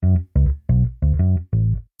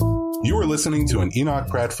You are listening to an Enoch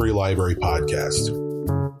Pratt Free Library podcast.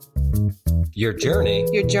 Your journey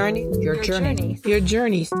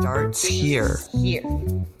starts here.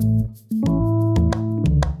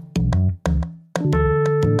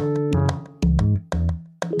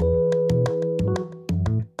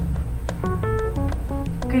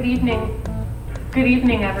 Good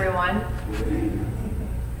evening, everyone.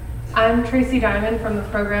 I'm Tracy Diamond from the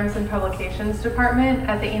Programs and Publications Department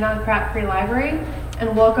at the Enoch Pratt Free Library,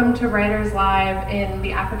 and welcome to Writers Live in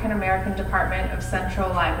the African American Department of Central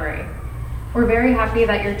Library. We're very happy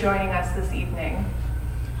that you're joining us this evening.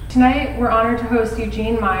 Tonight, we're honored to host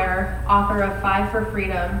Eugene Meyer, author of Five for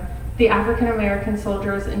Freedom, The African American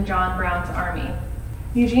Soldiers in John Brown's Army.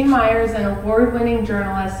 Eugene Meyer is an award-winning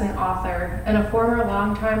journalist and author, and a former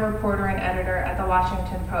longtime reporter and editor at the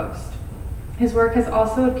Washington Post. His work has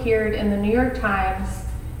also appeared in the New York Times,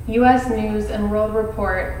 U.S. News and World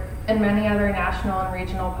Report, and many other national and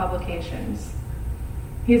regional publications.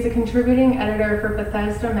 He is a contributing editor for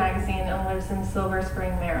Bethesda Magazine and lives in Silver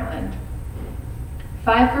Spring, Maryland.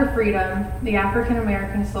 Five for Freedom, The African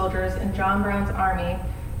American Soldiers in John Brown's Army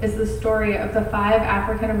is the story of the five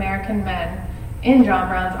African American men in John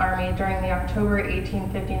Brown's Army during the October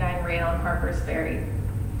 1859 raid on Harper's Ferry.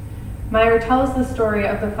 Meyer tells the story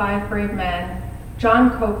of the five brave men,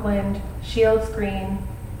 John Copeland, Shields Green,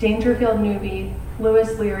 Dangerfield Newby,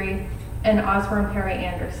 Lewis Leary, and Osborne Perry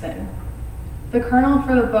Anderson. The kernel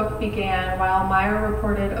for the book began while Meyer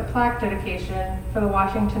reported a plaque dedication for the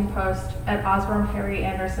Washington Post at Osborne Perry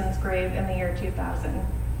Anderson's grave in the year 2000.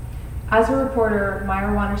 As a reporter,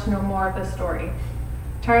 Meyer wanted to know more of the story.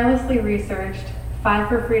 Tirelessly researched, Five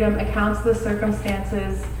for Freedom accounts the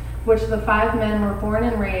circumstances which the five men were born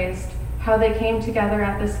and raised, how they came together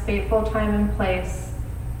at this fateful time and place,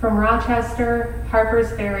 from Rochester,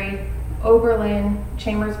 Harper's Ferry, Oberlin,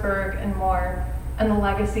 Chambersburg, and more, and the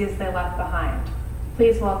legacies they left behind.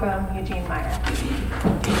 Please welcome Eugene Meyer.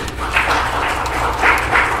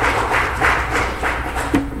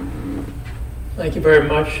 Thank you very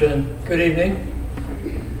much, and good evening.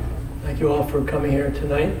 Thank you all for coming here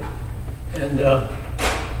tonight. And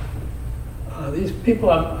these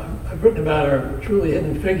people I've written about are truly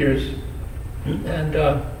hidden figures. And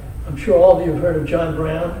I'm sure all of you have heard of John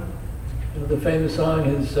Brown. You know, the famous song,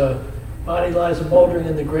 his body lies a moldering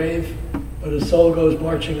in the grave, but his soul goes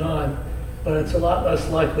marching on. But it's a lot less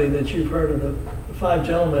likely that you've heard of the five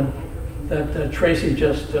gentlemen that Tracy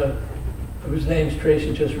whose names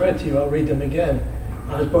Tracy just read to you. I'll read them again.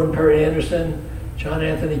 Osborne Perry Anderson, John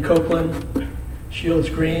Anthony Copeland, Shields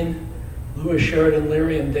Green, Lewis Sheridan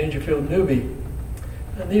Leary, and Dangerfield Newby.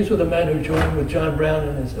 And these were the men who joined with John Brown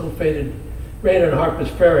in his ill-fated raid on Harper's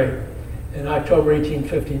Ferry in October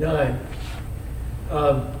 1859.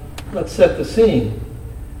 Let's set the scene.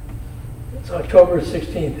 It's October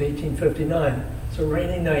 16th, 1859. It's a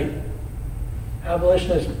rainy night.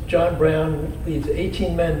 Abolitionist John Brown leads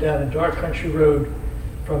 18 men down a dark country road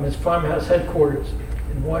from his farmhouse headquarters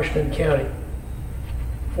in Washington County,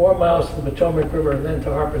 4 miles to the Potomac River and then to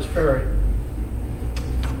Harper's Ferry.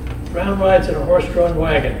 Brown rides in a horse-drawn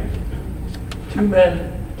wagon. Two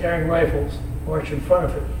men carrying rifles march in front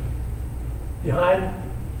of him. Behind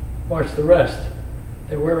march the rest.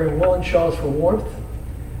 They're wearing woolen shawls for warmth,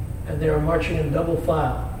 and they are marching in double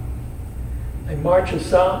file. They march as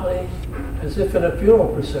silently as if in a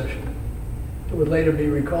funeral procession. It would later be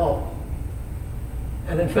recalled.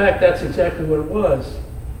 And in fact, that's exactly what it was.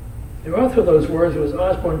 The author of those words was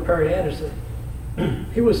Osborne Perry Anderson.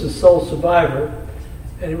 He was the sole survivor,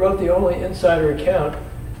 and he wrote the only insider account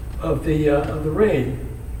of the raid.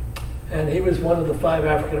 And he was one of the five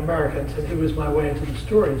African Americans, and he was my way into the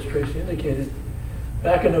story, as Tracy indicated.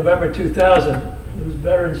 Back in November 2000, it was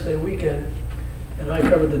Veterans Day weekend, and I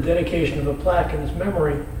covered the dedication of a plaque in his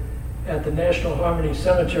memory at the National Harmony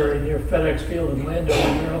Cemetery near FedEx Field in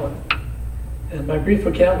Landover, Maryland. And my brief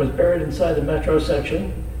account was buried inside the Metro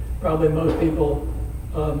section. Probably most people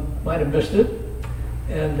might have missed it,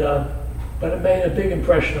 but it made a big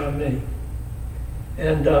impression on me.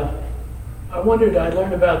 And I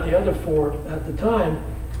learned about the other four at the time,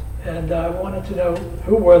 and I wanted to know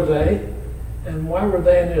who were they, and why were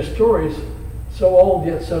they in their stories so old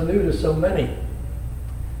yet so new to so many.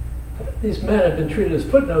 These men have been treated as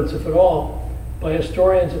footnotes, if at all, by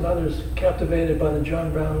historians and others captivated by the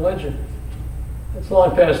John Brown legend. It's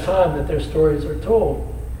long past time that their stories are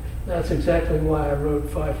told. That's exactly why I wrote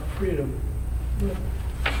Five for Freedom.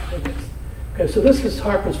 Okay, so this is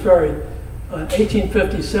Harper's Ferry,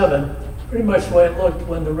 1857, pretty much the way it looked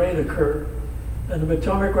when the raid occurred. And the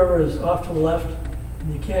Potomac River is off to the left,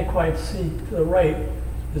 and you can't quite see to the right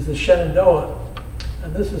is the Shenandoah.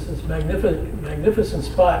 And this is this magnificent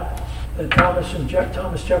spot that Thomas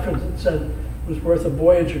Jefferson said was worth a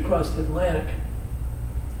voyage across the Atlantic.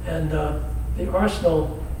 And the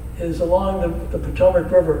arsenal is along the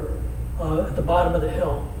Potomac River at the bottom of the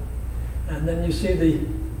hill. And then you see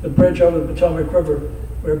the bridge over the Potomac River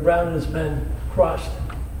where Brown and his men crossed.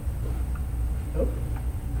 Oh,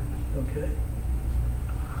 okay.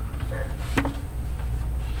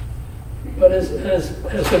 But as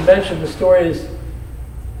has been mentioned, the story is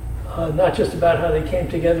not just about how they came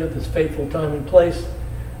together at this fateful time and place,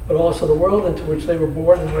 but also the world into which they were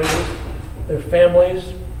born and raised, their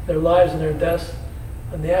families, their lives and their deaths,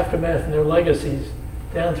 and the aftermath and their legacies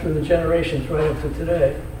down through the generations right up to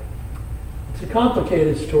today. It's a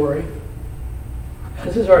complicated story,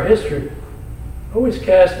 as is our history, always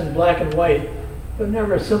cast in black and white, but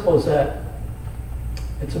never as simple as that.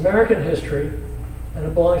 It's American history, and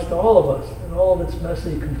it belongs to all of us in all of its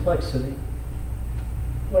messy complexity.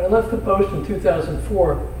 When I left the Post in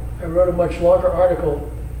 2004, I wrote a much longer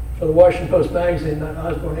article for the Washington Post magazine about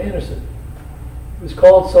Osborne Anderson. It was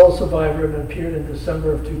called Soul Survivor and appeared in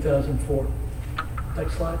December of 2004.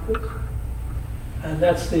 Next slide, please. And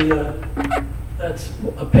that's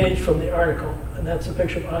a page from the article, and that's a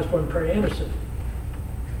picture of Osborne Perry Anderson.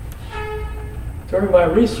 During my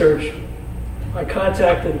research, I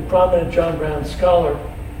contacted prominent John Brown scholar,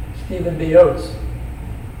 Stephen B. Oates,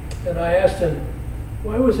 and I asked him,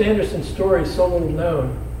 why was Anderson's story so little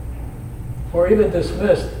known, or even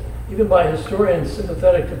dismissed, even by historians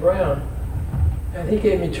sympathetic to Brown? And he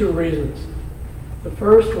gave me two reasons. The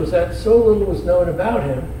first was that so little was known about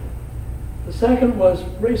him. The second was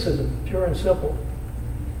racism, pure and simple.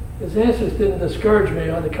 His answers didn't discourage me.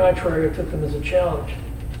 On the contrary, I took them as a challenge.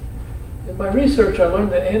 In my research, I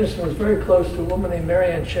learned that Anderson was very close to a woman named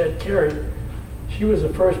Mary Ann Shadd Cary. She was the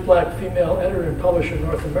first black female editor and publisher in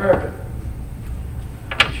North America.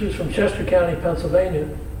 She was from Chester County, Pennsylvania,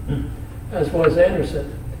 as was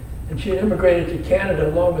Anderson. And she had immigrated to Canada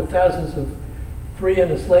along with thousands of free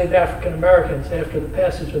and enslaved African Americans after the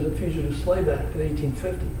passage of the Fugitive Slave Act in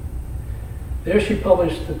 1850. There she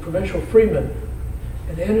published The Provincial Freeman,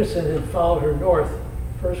 and Anderson had followed her north,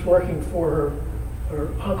 first working for her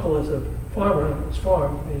uncle as a farmer on his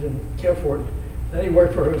farm. He didn't care for it. Then he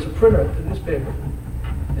worked for her as a printer at the newspaper.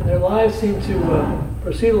 And their lives seemed to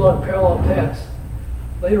proceed along parallel paths.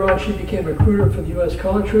 Later on, she became a recruiter for the U.S.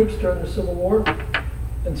 colored troops during the Civil War,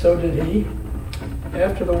 and so did he.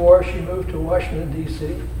 After the war, she moved to Washington,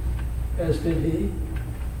 D.C., as did he.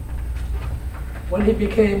 When he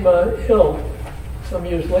became ill, some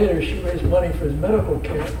years later, she raised money for his medical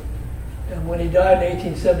care. And when he died in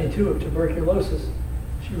 1872 of tuberculosis,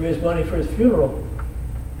 she raised money for his funeral.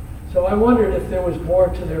 So I wondered if there was more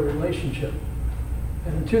to their relationship.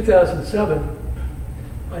 And in 2007,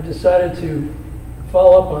 I decided to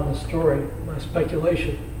follow up on the story, my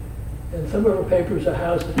speculation. And some of her papers are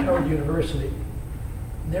housed at Howard University.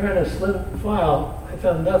 And there in a slim file, I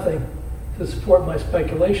found nothing to support my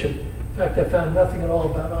speculation. In fact, I found nothing at all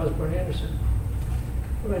about Osborne Anderson.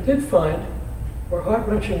 What I did find were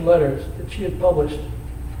heart-wrenching letters that she had published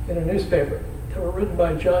in a newspaper that were written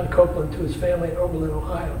by John Copeland to his family in Oberlin,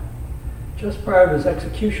 Ohio, just prior to his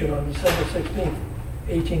execution on December 16,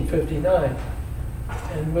 1859.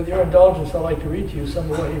 And with your indulgence, I'd like to read to you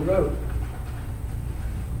some of what he wrote.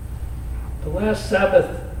 The last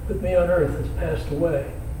Sabbath with me on earth has passed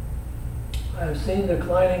away. I have seen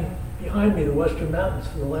declining behind me the western mountains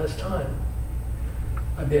for the last time.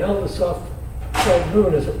 I beheld the soft bright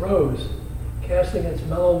moon as it rose, casting its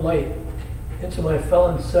mellow light into my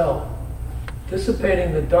felon's cell,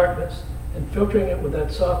 dissipating the darkness and filtering it with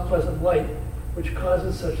that soft, pleasant light which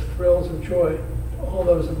causes such thrills of joy to all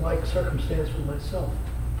those in like circumstance with myself.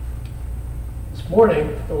 This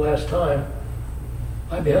morning, for the last time,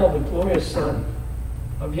 I beheld the glorious sun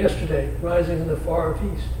of yesterday rising in the far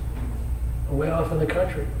east, away off in the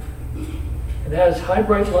country. And as high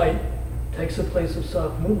bright light takes the place of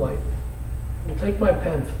soft moonlight, I will take my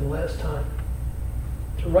pen for the last time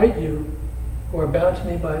to write you who are bound to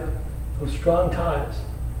me by those strong ties,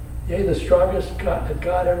 yea, the strongest that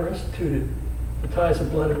God ever instituted, the ties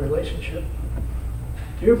of blood and relationship.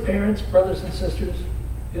 Dear parents, brothers and sisters,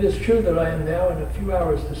 it is true that I am now in a few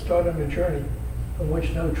hours to start on a journey from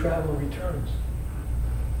which no travel returns.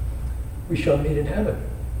 We shall meet in heaven,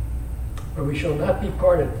 where we shall not be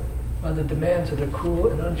parted by the demands of the cruel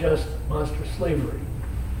and unjust monster slavery.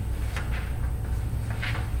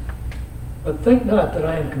 But think not that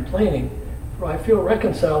I am complaining, for I feel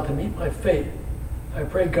reconciled to meet my fate. I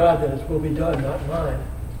pray God that His will be done, not mine.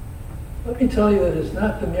 Let me tell you that it is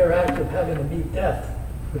not the mere act of having to meet death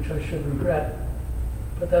which I should regret,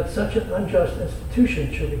 but that such an unjust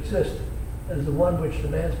institution should exist as the one which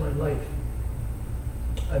demands my life.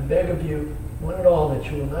 I beg of you, one and all, that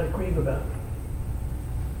you will not grieve about me.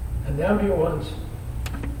 And now, dear ones,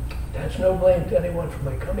 attach no blame to anyone for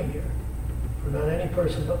my coming here, for not any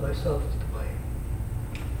person but myself is to blame.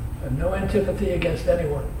 I have no antipathy against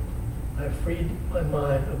anyone. I have freed my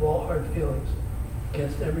mind of all hard feelings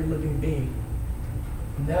against every living being.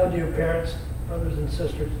 And now, dear parents, brothers and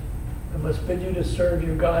sisters, I must bid you to serve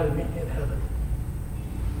your God and meet me in heaven.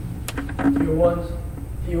 Dear ones,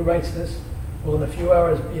 he who writes this will in a few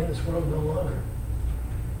hours be in this world no longer.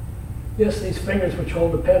 Yes, these fingers which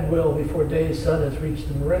hold the pen will, before day's sun has reached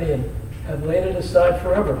the meridian, have laid it aside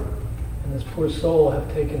forever, and this poor soul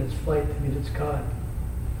have taken its flight to meet its God.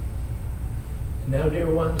 And now,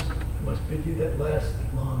 dear ones, I must bid you that last,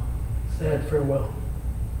 long, sad farewell.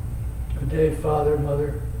 Good day, Father,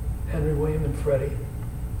 Mother, Henry, William, and Freddie,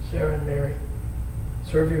 Sarah and Mary.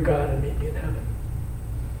 Serve your God and meet me in heaven.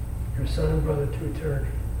 Your son and brother to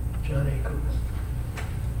eternity, John A. Coombs.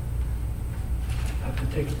 I have to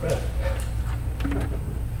take a breath.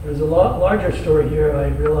 There's a lot larger story here, I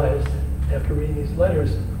realized after reading these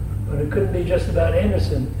letters, but it couldn't be just about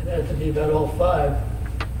Anderson. It had to be about all five.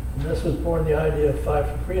 And thus was born the idea of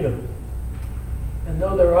Five for Freedom. And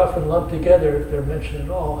though they're often lumped together, if they're mentioned at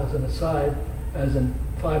all, as an aside, as in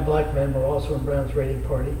 5 black men were also in Brown's raiding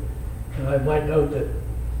party. And I might note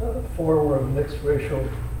that 4 were of mixed racial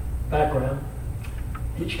background.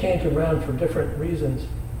 Each came to Brown for different reasons,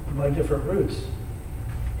 by different routes.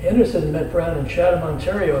 Anderson met Brown in Chatham,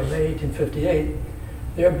 Ontario in May 1858.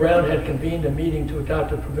 There, Brown had convened a meeting to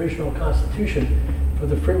adopt a provisional constitution for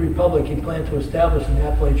the free republic he planned to establish in the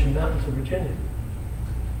Appalachian Mountains of Virginia.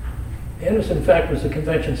 Anderson, in fact, was the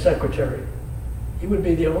convention secretary. He would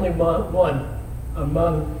be the only one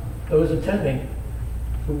among those attending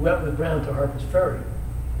who went with Brown to Harper's Ferry.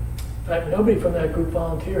 In fact, nobody from that group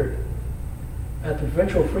volunteered. At the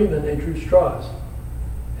provincial freemen, they drew straws,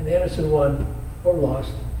 and Anderson won or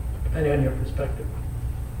lost, depending on your perspective.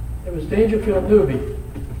 It was Dangerfield Newby.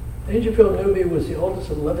 Dangerfield Newby was the oldest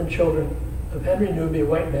of 11 children of Henry Newby, a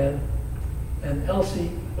white man, and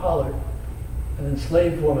Elsie Pollard, an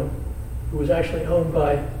enslaved woman who was actually owned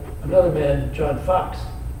by another man, John Fox.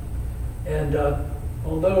 And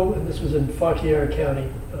although, and this was in Fauquier County,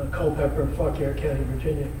 Culpeper, Fauquier County,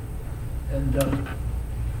 Virginia, and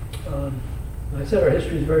I said our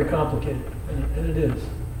history is very complicated, and it is.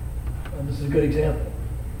 This is a good example.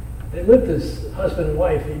 They lived as husband and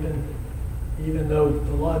wife, even though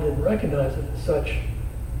the law didn't recognize it as such.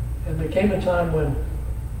 And there came a time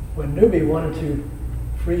when Newby wanted to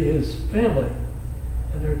free his family.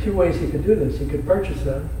 And there are 2 ways he could do this. He could purchase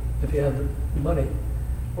them, if he had the money,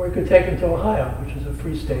 or he could take them to Ohio, which is a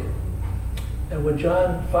free state. And with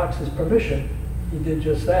John Fox's permission, he did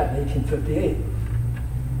just that in 1858.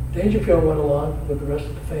 Dangerfield went along with the rest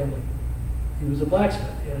of the family. He was a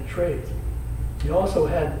blacksmith. He had a trade. He also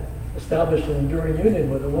had established an enduring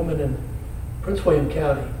union with a woman in Prince William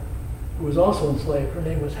County who was also enslaved. Her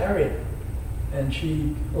name was Harriet, and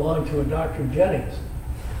she belonged to a Dr. Jennings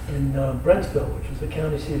in Brentsville, which is the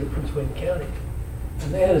county seat of Prince William County.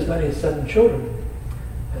 And they had as many as 7 children.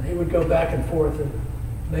 And he would go back and forth and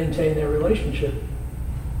maintain their relationship.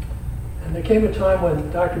 And there came a time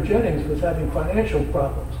when Dr. Jennings was having financial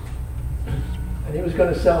problems. And he was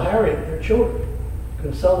going to sell Harriet, their children,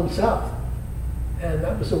 going to sell them south. And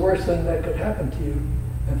that was the worst thing that could happen to you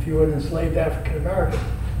if you were an enslaved African American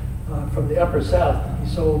from the upper South. He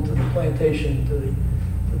sold to the plantation, to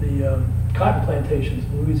the cotton plantations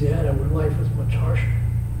in Louisiana, where life was much harsher.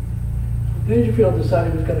 Dangerfield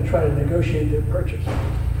decided he was going to try to negotiate their purchase.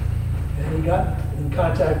 And he got in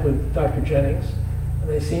contact with Dr. Jennings, and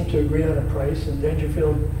they seemed to agree on a price, and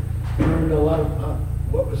Dangerfield earned a lot of,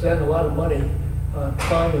 what was then a lot of money,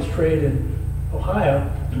 plying his trade in Ohio.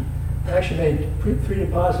 He actually made 3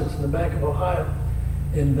 deposits in the Bank of Ohio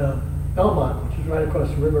in Belmont, which is right across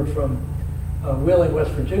the river from Wheeling,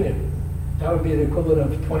 West Virginia. That would be the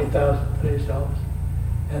equivalent of 20,000 today's dollars.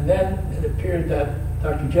 And then it appeared that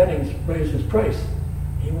Dr. Jennings raised his price.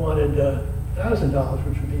 He wanted $1,000,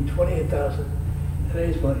 which would be 28,000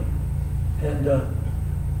 today's money. And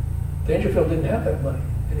Dangerfield didn't have that money,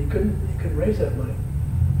 and he couldn't raise that money.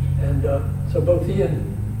 And so both he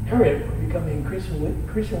and Harriet were becoming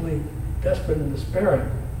increasingly desperate and despairing.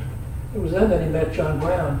 It was then that he met John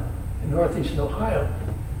Brown in northeastern Ohio.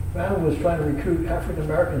 Brown was trying to recruit African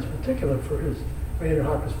Americans in particular for his raid at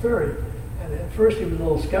Harper's Ferry. And at first he was a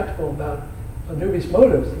little skeptical about Newby's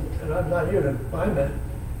motives. He said, "I'm not here to buy men."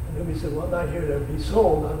 And Newby said, "Well, I'm not here to be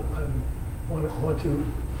sold. I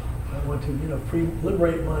want to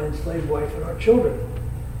liberate my enslaved wife and our children."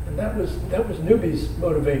 And that was Newby's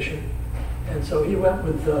motivation. And so he went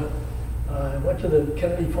to the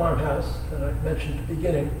Kennedy farmhouse that I mentioned at the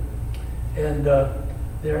beginning. And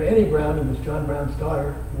there, Annie Brown, who was John Brown's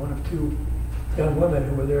daughter, one of two young women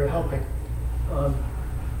who were there helping,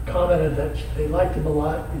 commented that they liked him a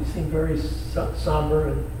lot. He seemed very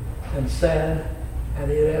somber and sad. And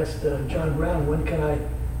he had asked John Brown, when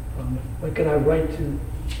can I write to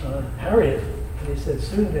Harriet? And he said,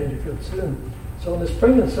 soon, Dangerfield, soon. So in the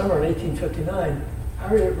spring and summer in 1859,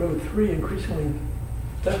 Harriet wrote 3 increasingly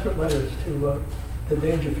desperate letters to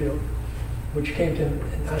Dangerfield, which came to him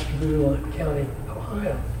in Ashtabula County,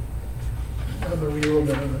 Ohio. I'm going to read a little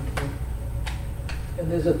bit of it.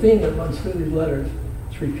 And there's a theme that runs through these letters.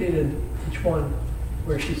 It's repeated, each one,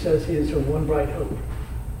 where she says he is her one bright hope.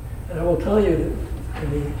 And I will tell you that in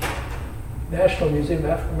the National Museum of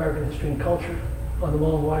African American History and Culture on the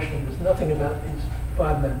Mall in Washington, there's nothing about these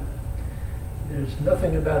 5 men. There's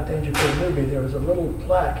nothing about Dangerfield Newby. There was a little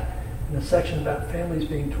plaque in a section about families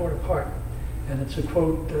being torn apart. And it's a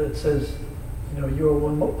quote that says, you know, you're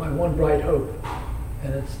my one bright hope.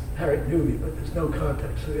 And it's Harriet Newby, but there's no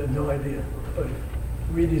context, so you have no idea. But if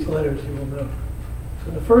you read these letters, you will know. So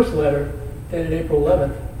in the first letter, dated April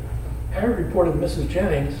 11th, Harriet reported Mrs.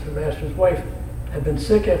 Jennings, her master's wife, had been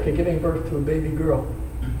sick after giving birth to a baby girl.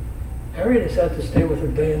 Harriet has had to stay with her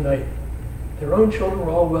day and night. Their own children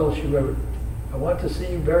were all well, she wrote. I want to see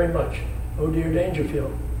you very much. Oh dear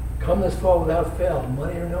Dangerfield, come this fall without fail,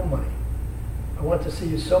 money or no money. I want to see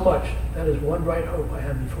you so much. That is one bright hope I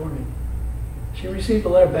have before me. She received the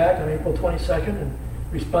letter back on April 22nd and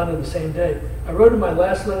responded the same day. I wrote in my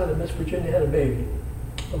last letter that Miss Virginia had a baby,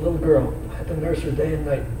 a little girl. I had to nurse her day and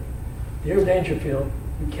night. Dear Dangerfield,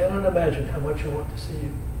 you cannot imagine how much I want to see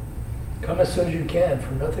you. Come as soon as you can,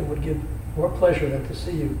 for nothing would give more pleasure than to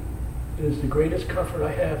see you. It is the greatest comfort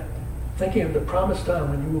I have, thinking of the promised time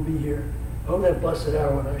when you will be here. Oh, that blessed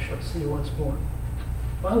hour when I shall see you once more.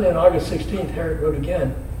 Finally, on August 16th, Harriet wrote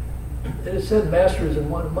again. It is said master is in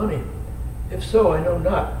want of money. If so, I know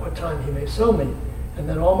not what time he may sell me, and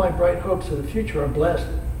then all my bright hopes of the future are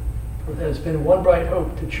blasted. For there has been one bright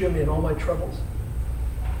hope to cheer me in all my troubles.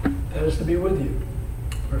 That is to be with you.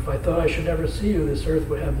 For if I thought I should never see you, this earth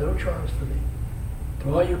would have no charms for me.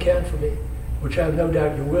 Do all you can for me, which I have no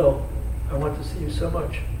doubt you will. I want to see you so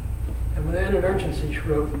much. And with added urgency, she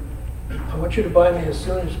wrote, I want you to buy me as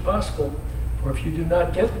soon as possible, for if you do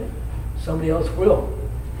not get me, somebody else will.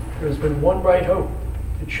 There has been one bright hope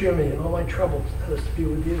to cheer me in all my troubles, that is to be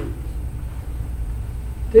with you.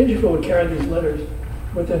 Dangerfield would carry these letters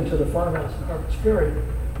with him to the farmhouse in Harper's Ferry,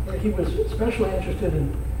 where he was especially interested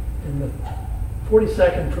in the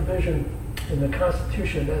 42nd provision in the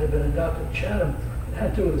Constitution that had been adopted in Chatham. It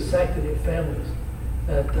had to do with the sanctity of families,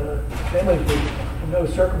 that families would, in no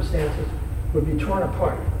circumstances, would be torn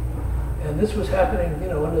apart. And this was happening,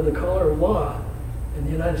 under the color of law in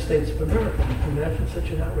the United States of America. Can you imagine such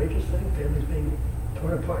an outrageous thing? Families being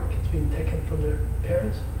torn apart, kids being taken from their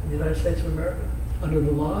parents in the United States of America under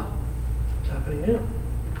the law? It's happening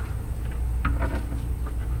now.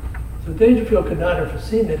 So Dangerfield could not have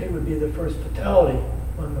foreseen that he would be the first fatality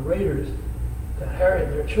among the raiders, that Harriet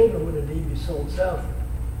and their children would indeed be sold south.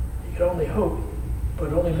 He could only hope,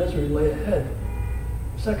 but only misery lay ahead.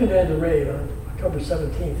 The second day of the raid, on October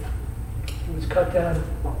 17th, he was cut down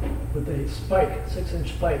with a spike,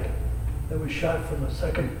 6-inch spike, that was shot from a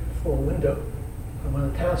second floor window from one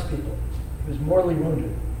of the townspeople. He was mortally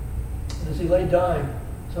wounded. And as he lay dying,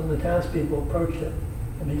 some of the townspeople approached him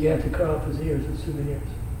and began to cut off his ears as souvenirs.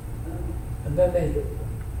 And then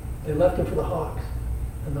they left him for the hogs,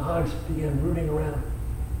 and the hogs began rooting around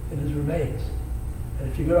in his remains.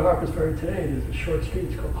 And if you go to Harper's Ferry today, there's a short street,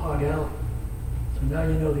 it's called Hog Alley. So now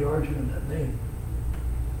you know the origin of that name.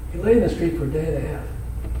 He lay in the street for a day and a half,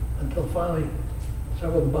 until finally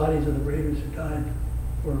several of the bodies of the raiders who died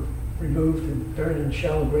were removed and buried in a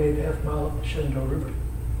shallow grave half mile up the Shenandoah River.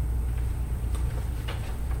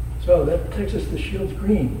 So that takes us to Shields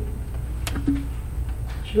Green.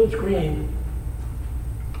 Shields Green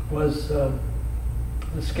was an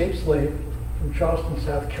escaped slave from Charleston,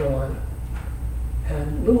 South Carolina.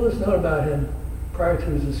 And little is known about him prior to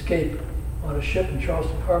his escape on a ship in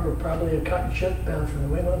Charleston Harbor, probably a cotton ship bound from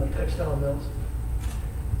New England, the textile mills.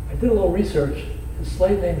 I did a little research. His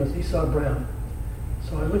slave name was Esau Brown.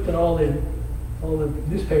 So I looked at all the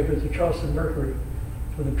newspapers, the Charleston Mercury,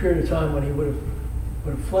 for the period of time when he would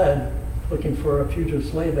have fled, looking for a fugitive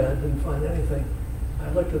slave ad, didn't find anything. I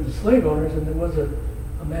looked at the slave owners, and there was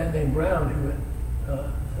a man named Brown who had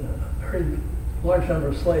a very large number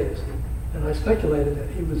of slaves. And I speculated that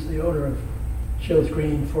he was the owner of Shields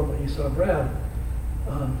Green, formerly Esau Brown.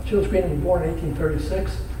 Shields Green was born in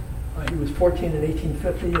 1836. He was 14 in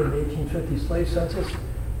 1850 in the 1850 slave census.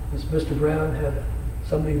 This Mr. Brown had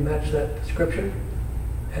somebody who matched that description.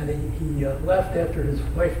 And he left after his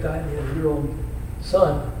wife died. He had a year-old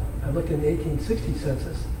son. I looked in the 1860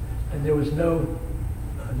 census, and there was no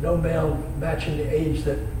male matching the age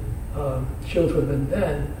that Shields would have been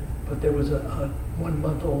then, but there was a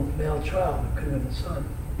 1-month-old male child who could have been a son.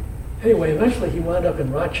 Anyway, eventually he wound up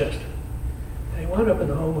in Rochester, and he wound up in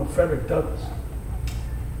the home of Frederick Douglass.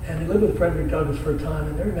 And he lived with Frederick Douglass for a time,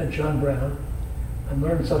 and there he met John Brown and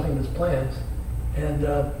learned something of his plans. And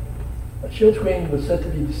Shields Green was said to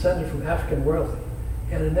be descended from African royalty.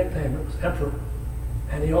 He had a nickname, it was Emperor.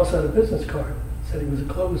 And he also had a business card, said he was a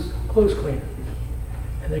clothes cleaner.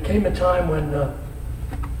 And there came a time when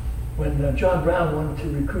John Brown wanted to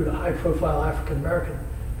recruit a high-profile African-American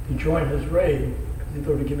to join his raid, because he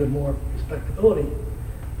thought it would give him more respectability.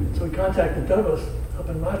 And so he contacted Douglass up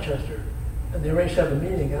in Rochester, and they arranged to have a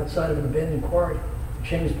meeting outside of an abandoned quarry in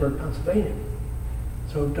Chambersburg, Pennsylvania.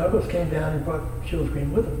 So Douglass came down and brought Shields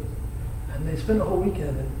Green with him. And they spent a whole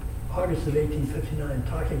weekend in August of 1859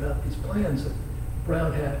 talking about these plans that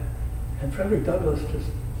Brown had. And Frederick Douglass just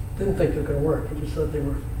didn't think they were going to work. He just thought they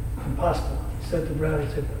were impossible. He said to Brown,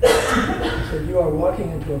 he said, "You are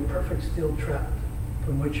walking into a perfect steel trap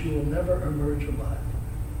from which you will never emerge alive."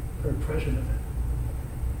 Very prescient of it.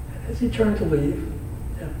 And as he turned to leave,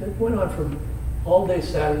 it went on from all day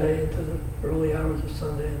Saturday into the early hours of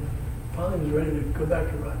Sunday, and finally was ready to go back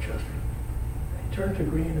to Rochester. He turned to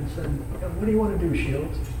Green and said, "What do you want to do,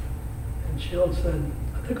 Shields?" And Shields said,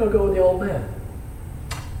 "I think I'll go with the old man."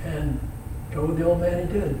 And go with the old man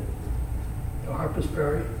he did, to Harper's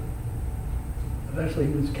Ferry. Eventually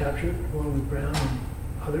he was captured along with Brown and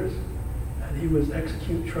others, and he was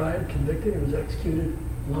tried, convicted. He was executed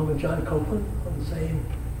along with John Copeland on the same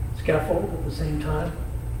scaffold at the same time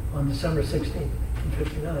on December 16,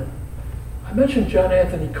 1859. I mentioned John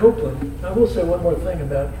Anthony Copeland. I will say one more thing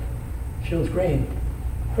about Shields Green.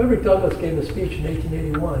 Frederick Douglass gave a speech in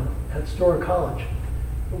 1881 at Storr College,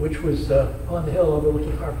 which was on the hill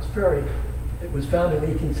overlooking Harper's Ferry. It was founded in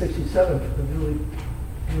 1867 for the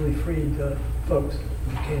newly freed folks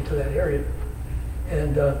who came to that area.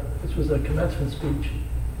 And this was a commencement speech.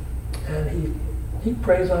 And he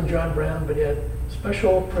praised on John Brown, but he had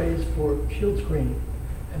special praise for Shields Green.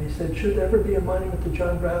 And he said, should there ever be a monument to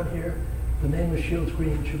John Brown here, the name of Shields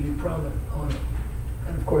Green should be prominent on it.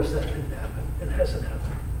 And of course that didn't happen. It hasn't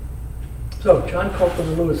happened. So John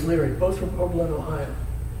Copeland and Lewis Leary, both from Oberlin, Ohio.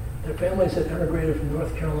 Their families had emigrated from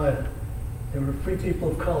North Carolina. They were free people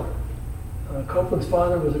of color. Copeland's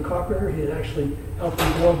father was a carpenter. He had actually helped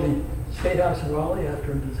rebuild the State House in Raleigh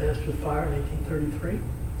after a disastrous fire in 1833.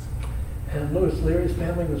 And Lewis Leary's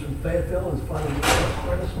family was from Fayetteville. His father was a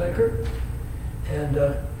furnace maker. And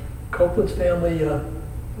Copeland's family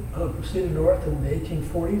proceeded north in the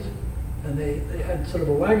 1840s, and they had sort of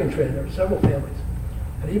a wagon train. There were several families.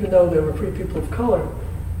 And even though they were free people of color,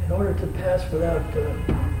 in order to pass without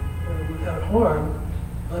harm,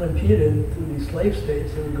 unimpeded through these slave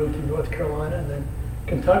states, they would go to North Carolina and then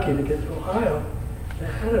Kentucky to get to Ohio. They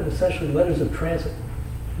had essentially letters of transit.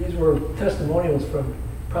 These were testimonials from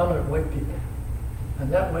prominent white people. And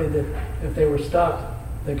that way that if they were stopped,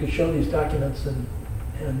 they could show these documents and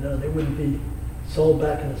they wouldn't be sold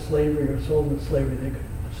back into slavery or sold into slavery. They could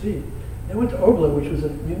proceed. They went to Oberlin, which was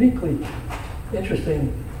a uniquely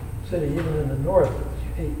interesting city, even in the north. It was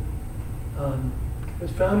unique. It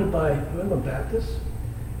was founded by New England Baptists.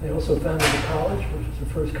 They also founded the college, which was the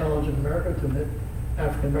first college in America to admit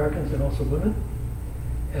African Americans and also women.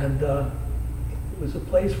 And it was a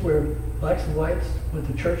place where blacks and whites went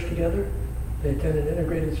to church together. They attended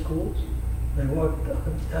integrated schools. They walked up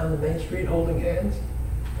and down the main street holding hands.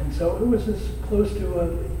 And so it was as close to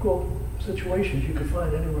an equal situation as you could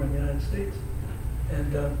find anywhere in the United States.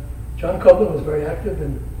 And John Copeland was very active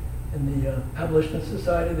in the Abolitionist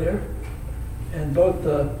Society there. And both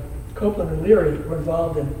Copeland and Leary were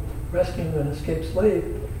involved in rescuing an escaped slave.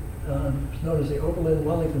 It was known as the Oberlin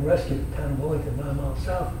Wellington Rescue, town of Wellington, 9 miles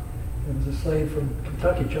south. It was a slave from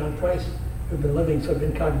Kentucky, John Price, who had been living sort of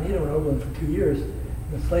incognito in Oberlin for 2 years.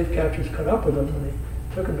 And the slave catchers caught up with him, and they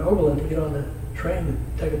took him to Oberlin to get on the train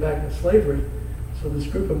to take him back into slavery. So this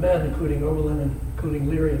group of men, including Oberlin and including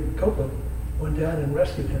Leary and Copeland, went down and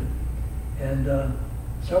rescued him. And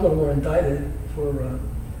several were indicted for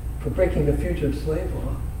breaking the fugitive slave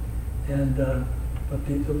law. And but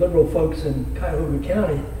the liberal folks in Cuyahoga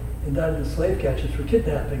County indicted the slave catchers for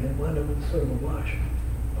kidnapping and wound up with sort of a wash.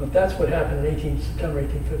 But that's what happened in September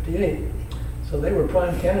 1858. So they were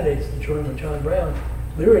prime candidates to join with John Brown.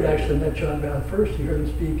 Leary had actually met John Brown first. He heard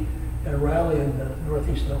him speak at a rally in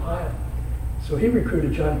northeastern Ohio. So he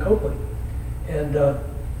recruited John Copeland. And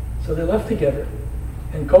so they left together.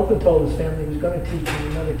 And Copeland told his family he was going to teach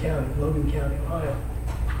in another county, Logan County, Ohio.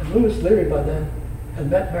 And Lewis Leary by then had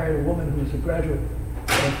married a woman who was a graduate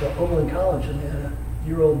of Oberlin College, and they had a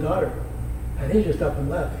year-old daughter. And he just up and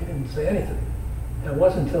left. He didn't say anything. And it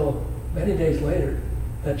wasn't until many days later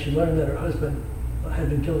that she learned that her husband had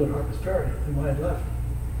been killed at Harper's Ferry and why he left.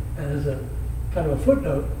 And as a kind of a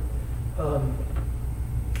footnote,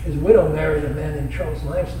 his widow married a man named Charles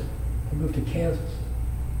Langston. He moved to Kansas.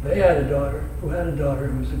 They had a daughter who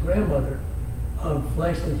was the grandmother of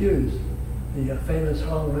Langston Hughes, the famous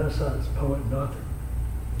Harlem Renaissance poet and author.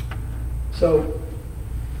 So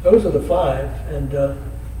those are the five, and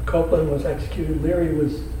Copeland was executed. Leary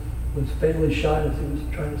was fatally shot as he was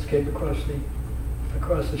trying to escape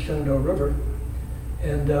across the Shenandoah River.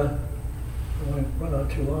 And I don't want to run on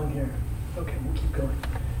too long here. Okay, we'll keep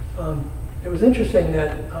going. It was interesting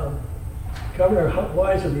that Governor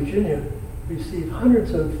Wise of Virginia received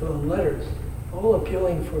hundreds of letters, all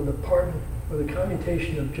appealing for the pardon or the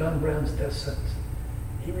commutation of John Brown's death sentence.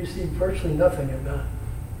 He received virtually nothing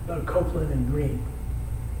about Copeland and Greene.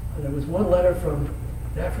 And there was one letter from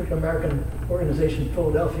an African-American organization in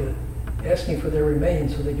Philadelphia asking for their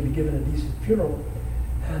remains so they could be given a decent funeral.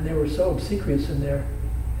 And they were so obsequious in their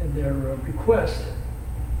request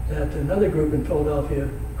that another group in Philadelphia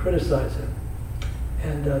criticized him.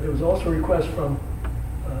 And there was also a request from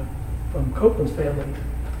Copeland's family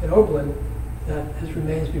in Oberlin that his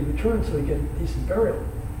remains be returned so he get a decent burial.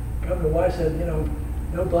 Governor Wise said,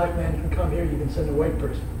 no black man can come here, you can send a white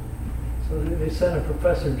person. So they sent a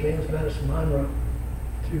professor, James Madison Monroe,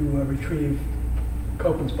 to retrieve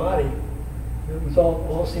Copeland's body. It was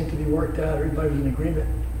all seemed to be worked out, everybody was in agreement.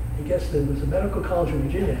 I guess there was a medical college in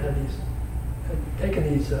Virginia had taken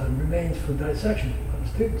these remains for dissection by the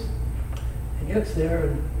students. He gets there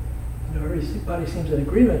and everybody seems in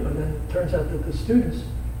agreement, but then it turns out that the students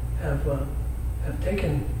have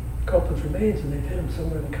taken Copeland's remains and they've hid them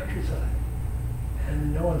somewhere in the countryside. And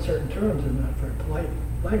in no uncertain terms, in not very polite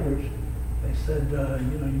language, they said,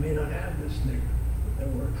 you may not have this nigger. That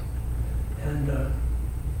works. And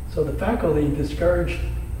so the faculty discouraged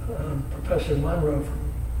Professor Monroe from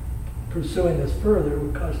pursuing this further. It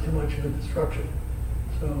would cause too much of a disruption.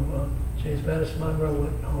 So James Madison Monroe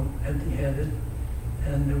went home empty-handed,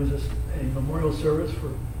 and there was a memorial service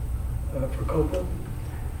for Copeland,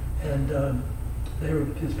 and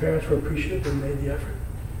his parents were appreciative. They made the effort,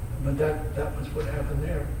 but that was what happened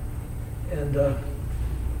there. And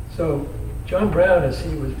so John Brown, as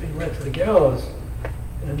he was being led to the gallows,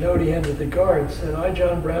 in a note he handed the guard, said, "I,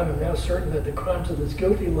 John Brown, am now certain that the crimes of this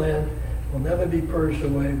guilty land will never be purged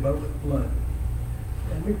away but with blood."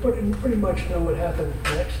 And we pretty much know what happened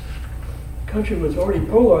next. The country was already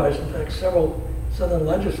polarized. In fact, several Southern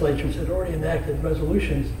legislatures had already enacted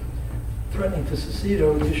resolutions threatening to secede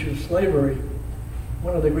over the issue of slavery.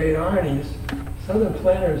 One of the great ironies, Southern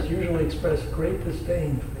planners usually express great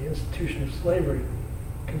disdain for the institution of slavery,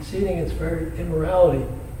 conceding its very immorality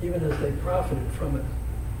even as they profited from it.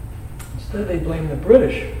 Instead, they blamed the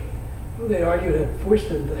British, who they argued had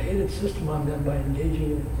foisted the hated system on them by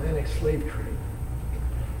engaging in Atlantic slave trade.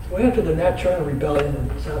 So after the Nat Turner Rebellion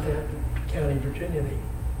in Southampton County, Virginia, in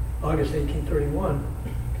August 1831,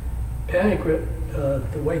 panic gripped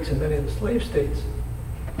the wakes in many of the slave states.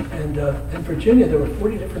 And in Virginia, there were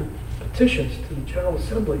 40 different petitions to the General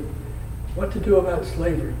Assembly what to do about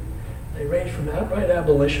slavery. They ranged from outright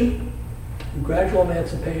abolition to gradual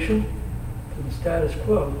emancipation to the status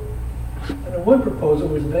quo. And one proposal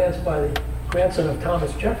was advanced by the grandson of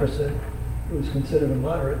Thomas Jefferson, who was considered a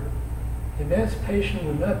moderate. Emancipation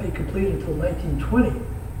would not be completed until 1920,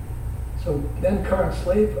 so then current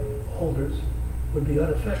slaveholders would be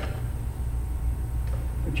unaffected.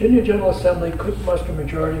 Virginia General Assembly couldn't muster a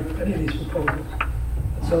majority for any of these proposals,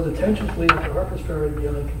 and so the tensions leading to Harper's Ferry and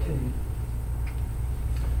beyond continued.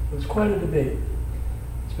 It was quite a debate.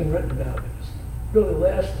 It's been written about. It was really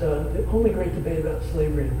the only great debate about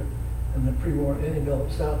slavery in the pre-war antebellum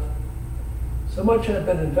South. So much had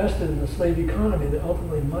been invested in the slave economy that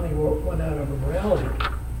ultimately money went out over morality.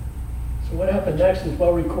 So what happened next is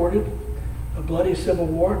well recorded. A bloody civil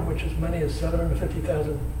war in which as many as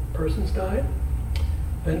 750,000 persons died.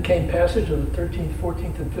 Then came passage of the 13th,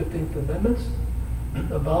 14th, and 15th Amendments,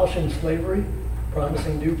 abolishing slavery,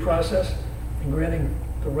 promising due process, and granting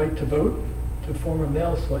the right to vote to former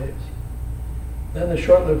male slaves. Then the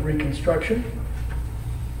short-lived Reconstruction,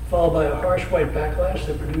 followed by a harsh white backlash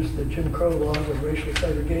that produced the Jim Crow laws of racial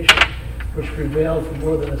segregation, which prevailed for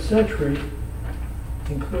more than a century,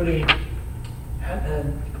 including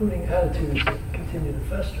attitudes that continue to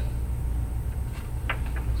fester.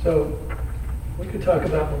 So We could talk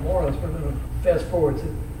about memorials. We're going to fast forward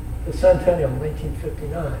to the centennial,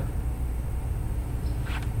 1959.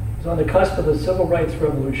 It was on the cusp of the Civil Rights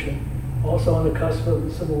Revolution, also on the cusp of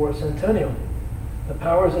the Civil War centennial. The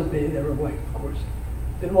powers that be, they were white, of course,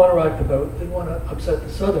 didn't want to rock the boat, didn't want to upset the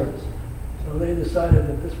Southerners. So they decided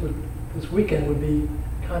that this weekend would be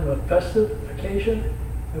kind of a festive occasion.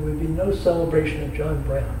 There would be no celebration of John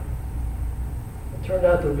Brown. It turned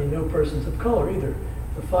out there would be no persons of color either.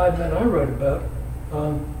 The 5 men I wrote about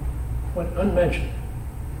went unmentioned.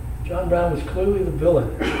 John Brown was clearly the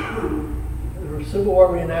villain. There were Civil War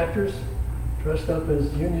reenactors dressed up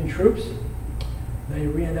as Union troops. They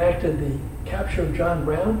reenacted the capture of John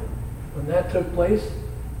Brown. When that took place,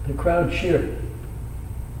 the crowd cheered.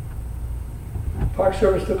 Park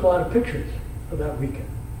Service took a lot of pictures for that weekend.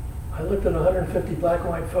 I looked at 150 black and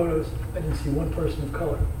white photos. I didn't see one person of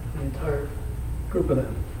color in the entire group of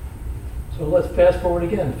them. So let's fast forward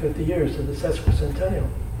again, 50 years to the sesquicentennial.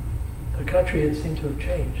 The country had seemed to have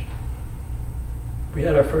changed. We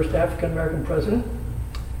had our first African-American president.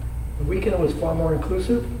 The weekend was far more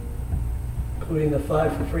inclusive, including the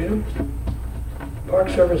 5 for Freedom. Park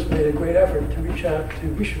Service made a great effort to reach out to,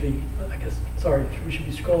 we should be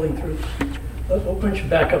scrolling through. We'll punch you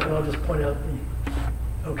back up and I'll just point out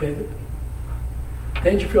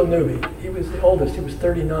Dangerfield Newby, he was the oldest, he was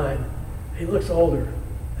 39. He looks older,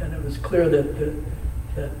 and it was clear that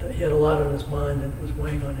he had a lot on his mind and it was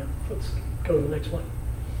weighing on him. Let's go to the next one.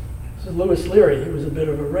 This is Lewis Leary. He was a bit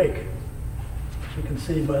of a rake, as you can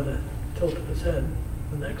see by the tilt of his head.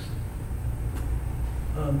 The next.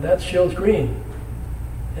 That's Shields Green,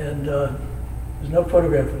 and there's no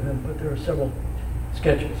photograph of him, but there are several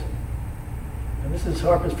sketches. And this is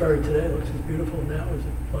Harper's Ferry today. It looks as beautiful now as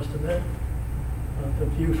it must have been. The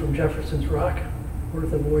view from Jefferson's Rock,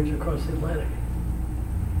 worth a voyage across the Atlantic.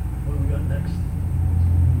 What do we got next?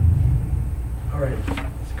 All right,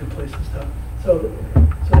 that's a good place to stop. So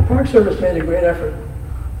the Park Service made a great effort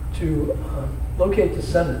to locate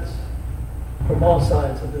descendants from all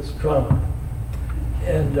sides of this drama.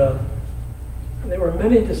 And there were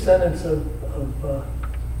many descendants of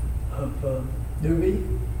Newby,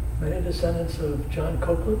 many descendants of John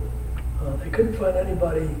Copeland. They couldn't find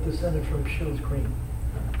anybody descended from Shields Green.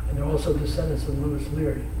 And they're also descendants of Lewis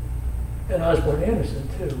Leary. And Osborne Anderson,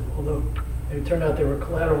 too, although it turned out they were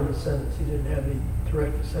collateral descendants. He didn't have any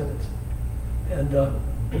direct descendants. And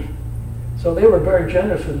so they were very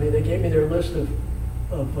generous with me. They gave me their list of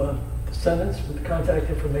descendants with the contact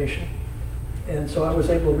information. And so I was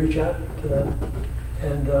able to reach out to them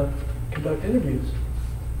and conduct interviews.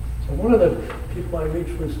 So one of the people I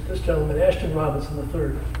reached was this gentleman, Ashton Robinson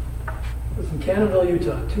III. He was in Cannonville,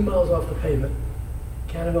 Utah, 2 miles off the pavement.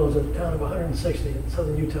 Cannonville is a town of 160 in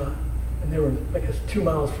southern Utah. And they were, I guess, 2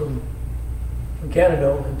 miles from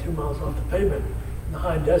Cannonville and 2 miles off the pavement in the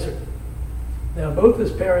high desert. Now, both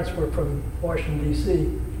his parents were from Washington, D.C.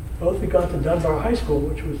 Both had gone to Dunbar High School,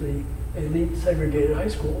 which was the elite segregated high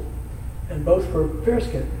school. And both were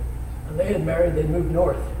fair-skinned. And they had married, they moved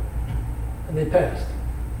north. And they passed.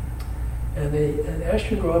 And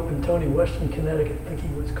Ashton grew up in Tony, Western Connecticut, thinking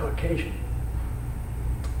he was Caucasian.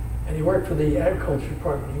 And he worked for the agriculture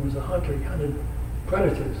department. He was a hunter. He hunted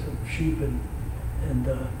predators of sheep and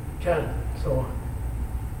cattle and so on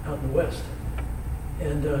out in the West.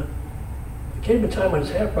 And there came a time when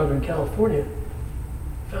his half-brother in California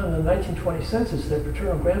found in the 1920 census that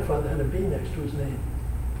paternal grandfather had a B next to his name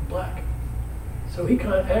for black. So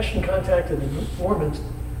Ashton contacted the Mormons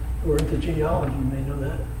who were into genealogy, you may know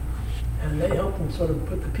that, and they helped him sort of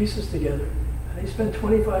put the pieces together. And he spent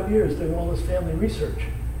 25 years doing all this family research,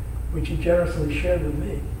 which he generously shared with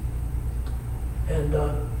me. And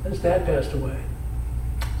his dad passed away.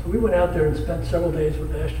 So we went out there and spent several days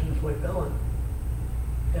with Ashton and his wife Ellen.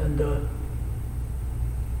 And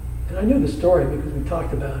I knew the story because we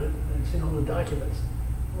talked about it. I'd seen all the documents.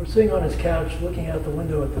 We're sitting on his couch looking out the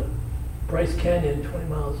window at the Bryce Canyon 20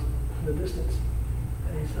 miles in the distance.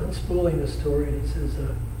 And he's unspooling the story and he says,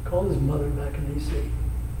 called his mother back in D.C.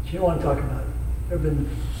 She didn't want to talk about it. There have been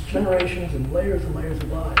generations and layers of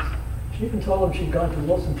lies. She even told him she'd gone to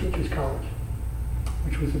Wilson Teachers College,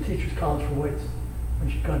 which was the teachers' college for whites, when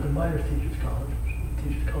she'd gone to Miners Teachers College, which was the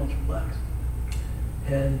teachers' college for blacks.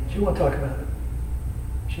 And she didn't want to talk about it.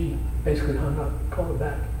 She basically hung up, called her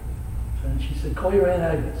back. And she said, call your Aunt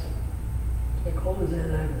Agnes. So I called his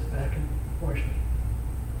Aunt Agnes back in Washington.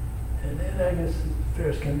 And Aunt Agnes is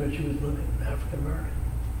fair-skinned, but she was living African-American.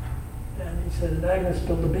 And he said, and Agnes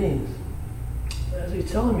spilled the beans. And as he's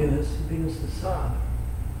telling me this, he begins to sob.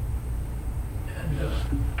 And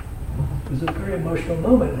it was a very emotional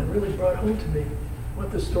moment, and it really brought home to me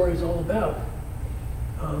what this story is all about.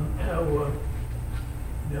 How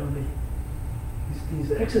You know,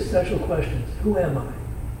 these existential questions. Who am I?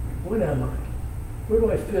 What am I? Where do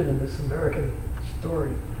I fit in this American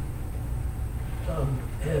story?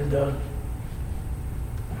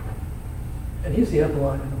 And he's the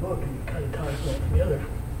epilogue in the book, and it kind of ties one together.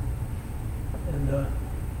 And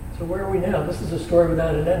so where are we now? This is a story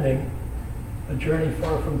without an ending, a journey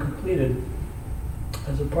far from completed.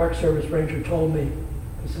 As a Park Service ranger told me,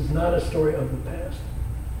 this is not a story of the past.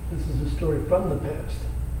 This is a story from the past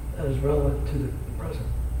that is relevant to the present.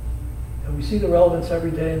 And we see the relevance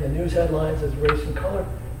every day in the news headlines as race and color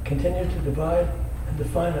continue to divide and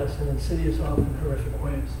define us in insidious, often horrific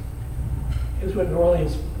ways. Here's what New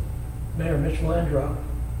Orleans Mayor Mitch Landrieu,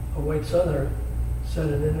 a white Southerner, said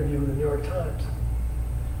in an interview with the New York Times.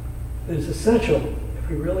 It is essential, if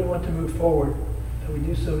we really want to move forward, that we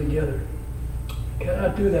do so together. We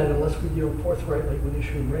cannot do that unless we deal forthrightly with the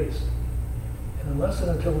issue of race. And unless and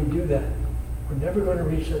until we do that, we're never going to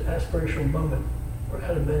reach that aspirational moment where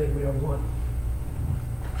out of many we are one.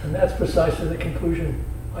 And that's precisely the conclusion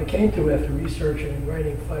I came to after researching and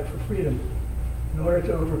writing Fight for Freedom. In order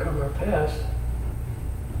to overcome our past,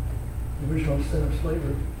 the original sin of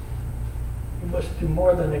slavery, we must do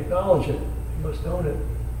more than acknowledge it. We must own it.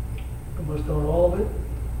 We must own all of it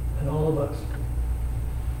and all of us.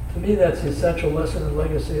 To me, that's the essential lesson and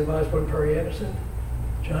legacy of Osborne Perry Anderson,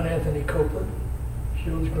 John Anthony Copeland,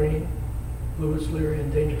 Shields Green, Louis Leary,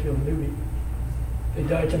 and Dangerfield Newby. They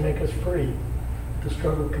died to make us free. The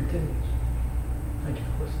struggle continues. Thank you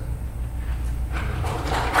for listening.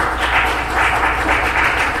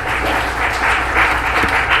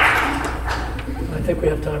 I think we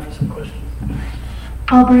have time for some questions.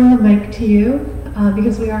 I'll bring the mic to you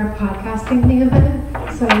because we are podcasting the event.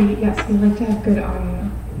 So yes, we like to have good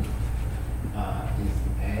audio. Is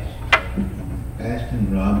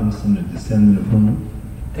Ashton Robinson a descendant of whom?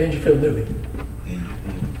 Dangerfield Newby.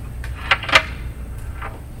 Dangerfield.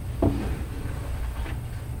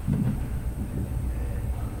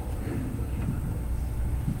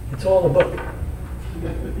 It's all in the book.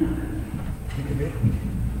 You can read it.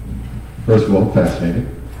 First of all, fascinating.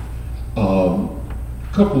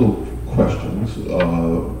 Couple of questions.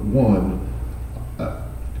 One,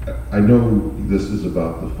 I know this is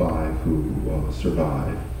about the 5 who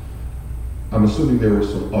survived. I'm assuming there were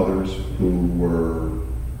some others who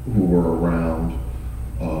were around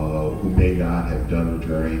who may not have done the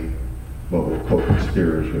journey, but were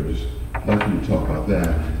co-conspirators. I'd like you to talk about that,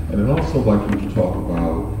 and then also like you to talk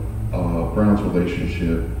about Brown's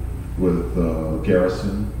relationship with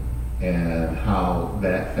Garrison and how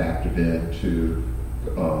that factored into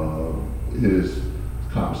his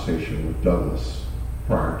conversation with Douglas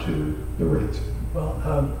prior to the raids. Well,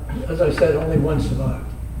 as I said, only one survived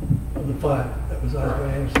of the 5. That was Osborne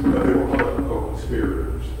Anderson. But they were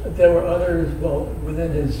co-conspirators. There were others, well,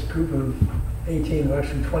 within his group of 18, or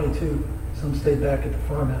actually 22, some stayed back at the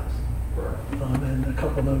farmhouse. Right. And a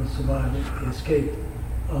couple of those survived. They escaped.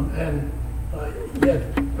 Brown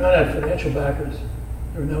had financial backers.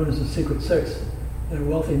 They were known as the Secret Six. They were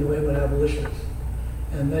wealthy New England abolitionists.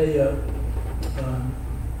 And they,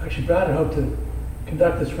 actually Brown had hoped to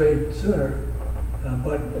conduct this raid sooner,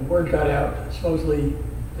 but word got out. Supposedly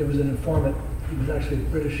there was an informant. He was actually a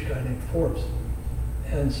British guy named Forbes.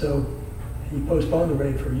 And so he postponed the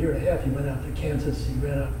raid for a year and a half. He went out to Kansas. He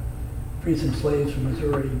ran out, freed some slaves from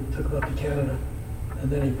Missouri, took them up to Canada. And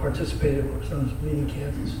then he participated in what was known as Bleeding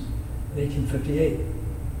Kansas in 1858,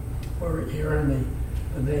 where he earned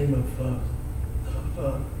the name of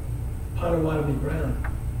Potawatomi Brown,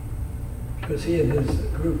 because he and his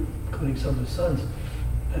group, including some of his sons,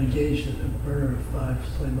 had engaged in the murder of 5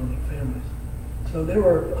 slave-owning families. So there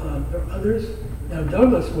were others. Now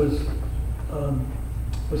Douglas was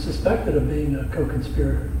suspected of being a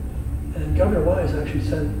co-conspirator, and Governor Wise actually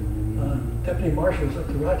sent deputy marshals up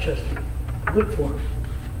to Rochester to look for him.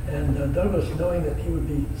 And Douglas, knowing that he would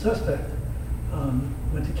be suspect,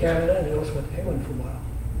 went to Canada, and he also went to England for a while.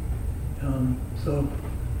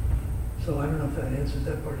 So I don't know if that answers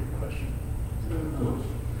that part of your question.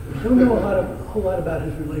 I don't know a whole lot about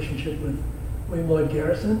his relationship with William Lloyd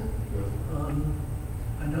Garrison.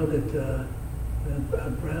 I know that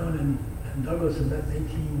Brown and Douglas had met in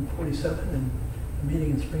 1847 in a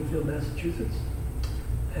meeting in Springfield, Massachusetts.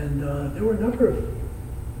 And there were a number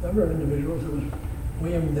of individuals. There was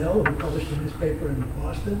William Nell, who published a newspaper in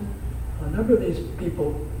Boston. A number of these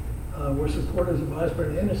people were supporters of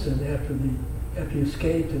Osborne Anderson after he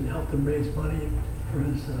escaped, and helped him raise money for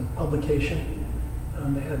his publication.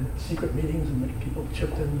 They had secret meetings in which people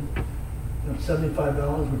chipped in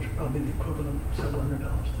 $75, which is probably the equivalent of several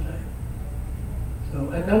 $100 today. So,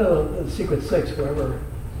 and none of the Secret Six were ever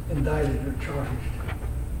indicted or charged.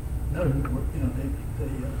 none of them were, they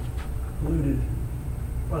eluded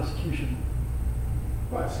prosecution.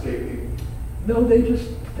 By escaping. No, they just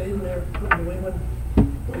stayed in their New England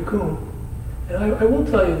cocoon. And I will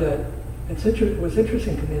tell you that what's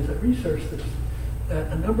interesting to me as I researched this,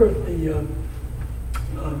 that a number of these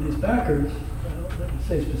backers, I don't know to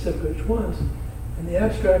say specifically which ones, in the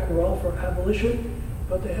abstract were all for abolition,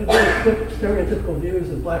 but they had very stereotypical views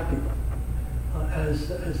of black people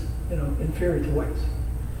as inferior to whites.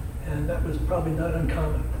 And that was probably not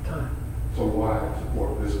uncommon at the time. So why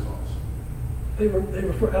support this cause? They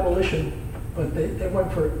were for abolition, but they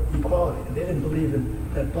weren't for equality. They didn't believe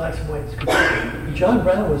that blacks and whites could. And John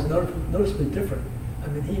Brown was noticeably different. I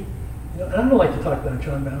mean, and I don't like to talk about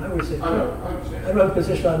John Brown. I always say, I understand. I don't have a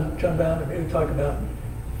position on John Brown, or maybe talk about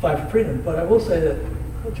Fight for Freedom, but I will say that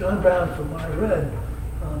John Brown, from what I read,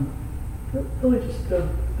 really just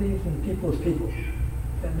believed in people as people.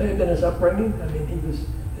 It may have been his upbringing. I mean,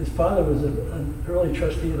 his father was an early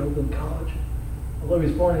trustee at Oakland College. Although he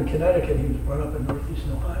was born in Connecticut, he was brought up in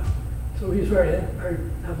northeastern Ohio. So he was very, very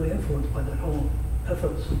heavily influenced by that whole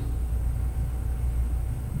ethos.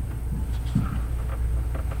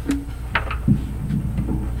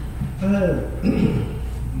 I have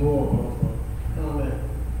more of a comment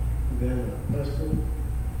than a question.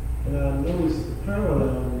 And I noticed the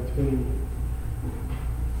parallel between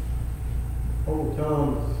Uncle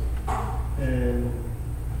Tom's and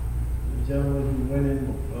the gentleman who went in,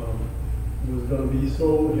 was going to be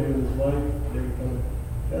sold, him and his wife.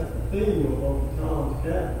 That's the theme of Uncle Tom's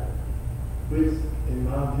Cabin, which, in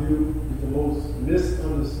my view, is the most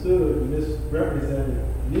misunderstood, misrepresented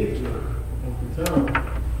Negro, Uncle Tom,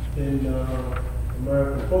 in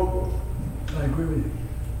American folklore. I agree with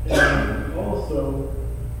you. And also,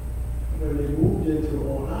 when they moved into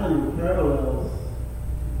Ohio, parallels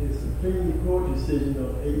the Supreme Court decision of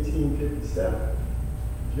 1857,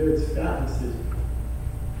 Dred Scott decision,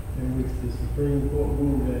 in which the Supreme Court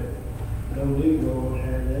ruled that no Negro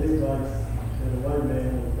had any rights that a white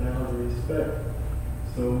man was bound to respect.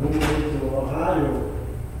 So moving into Ohio,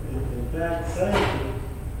 in fact, Sanford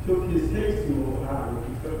took his case to Ohio.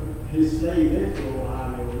 He took his slave into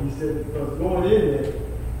Ohio. He said because going in there,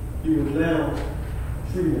 he was now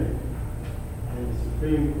a free man. And the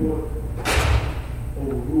Supreme Court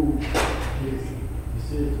overruled his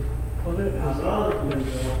decision. Well, Ironically,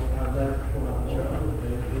 though, I'd like to point out one other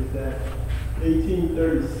thing, is that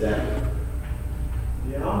 1837,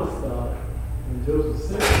 the Amistad and Joseph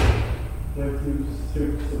Simpson went to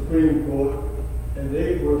the Supreme Court, and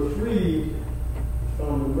they were freed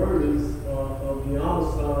from the murders of the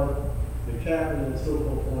Amistad, the captain, and so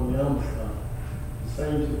forth on the Amistad. The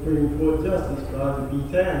same Supreme Court Justice, Roger B.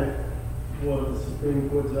 Tanner, was the Supreme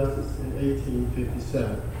Court Justice in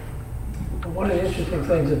 1857. One of the interesting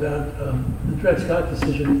things about the Dred Scott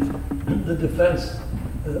decision, the defense,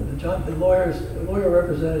 the lawyer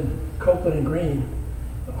represented Copeland and Green,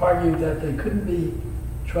 argued that they couldn't be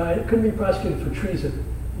prosecuted for treason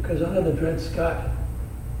because under the Dred Scott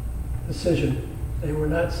decision, they were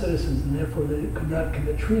not citizens and therefore they could not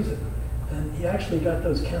commit treason. And he actually got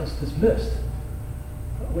those counts dismissed,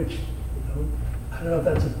 which I don't know if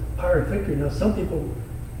that's a pirate victory. Now, some people,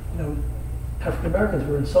 African Americans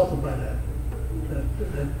were insulted by that.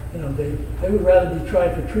 They would rather be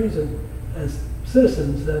tried for treason as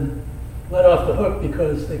citizens than let off the hook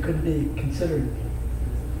because they couldn't be considered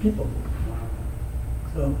people.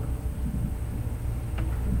 So.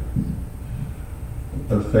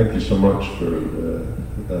 Thank you so much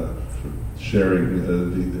for sharing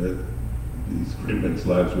these great men's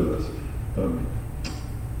lives with us.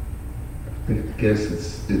 I guess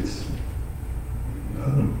it's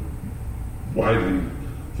widely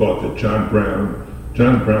thought that John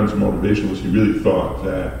Brown's motivation was he really thought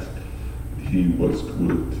that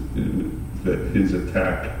that his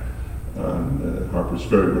attack on Harper's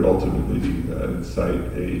Ferry would ultimately incite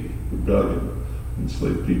a rebellion,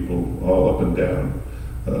 enslave people all up and down,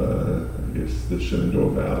 I guess, the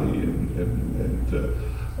Shenandoah Valley,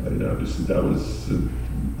 and obviously that was,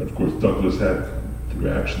 of course, Douglas had the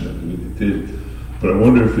reaction that it did. But I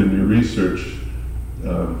wonder if in your research,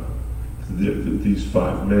 these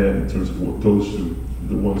five men, in terms of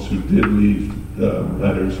the ones who did leave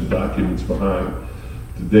letters and documents behind,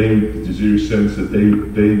 is your sense that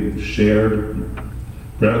they shared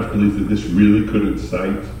Brown's belief that this really could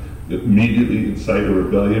immediately incite a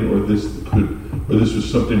rebellion, or this was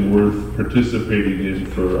something worth participating in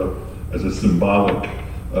as a symbolic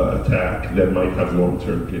attack that might have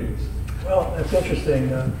long-term gains? Well, that's interesting.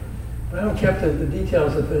 Brown kept the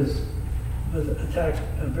details of his attack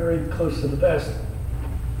very close to the vest.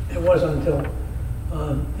 It wasn't until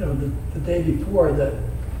the day before that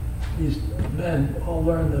these men all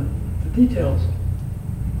learned the details.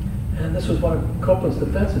 And this was one of Copeland's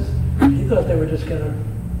defenses. He thought they were just going to,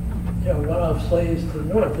 run off slaves to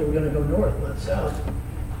the north. They were going to go north, not south.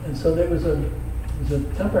 And so there was a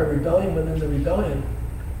temporary rebellion within the rebellion.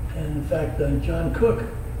 And in fact, John Cook,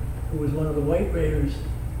 who was one of the white raiders,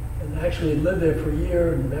 and actually lived there for a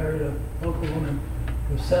year and married a local woman,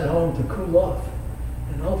 was sent home to cool off.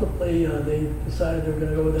 And ultimately, they decided they were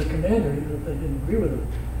going to go with their commander, even if they didn't agree with him.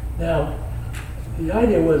 Now, the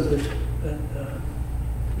idea was that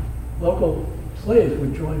local slaves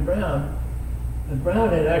would join Brown, and Brown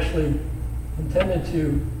had actually intended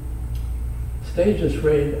to stage this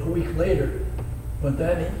raid a week later, but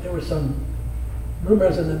then there were some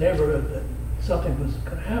rumors in the neighborhood that something was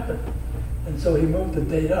going to happen, and so he moved the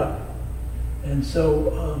date up. And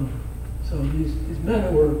so, these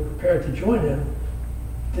men who were prepared to join him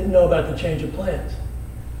didn't know about the change of plans.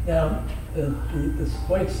 Now, this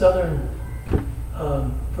white Southern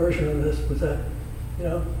version of this was that,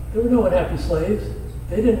 there were no unhappy slaves.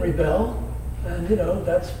 They didn't rebel, and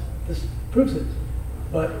this proves it.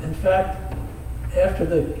 But in fact, after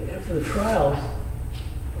the trials,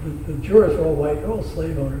 the jurors were all white. They're all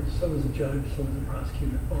slave owners. So was the judge. So was the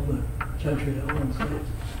prosecutor. All the gentry that owned slaves.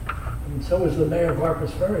 And so was the mayor of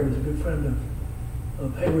Harper's Ferry, who was a good friend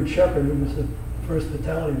of Hayward Shepherd, who was the first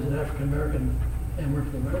fatality. He was an African American and worked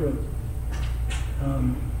for the railroad.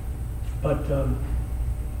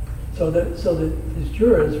 So these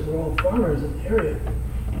jurors were all farmers in the area,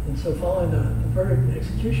 and so following the verdict and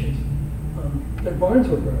executions, their barns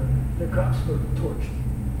were burned, their crops were torched,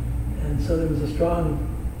 and so there was a strong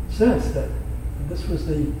sense that this was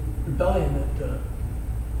the rebellion that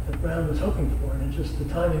Brown was hoping for, and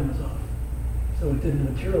the timing was off, so it didn't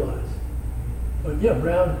materialize. But yeah,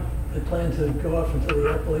 Brown had planned to go off into the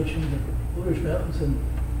Appalachian, the Blue Ridge Mountains, and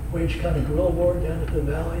wage kind of guerrilla war down into the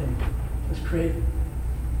valley and just create,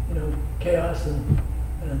 chaos and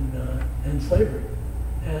slavery.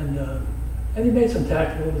 And he made some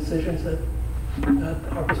tactical decisions at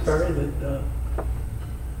Harper's Ferry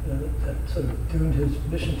that sort of doomed his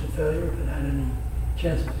mission to failure if it had any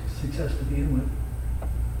chance of success to begin with.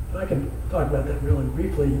 But I can talk about that really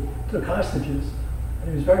briefly. He took hostages, and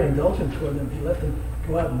he was very indulgent toward them. He let them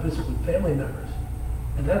go out and visit with family members,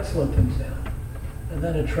 and that slowed things down. And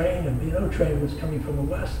then a B&O train was coming from the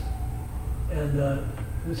west, and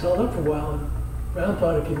it was held up for a while, and Brown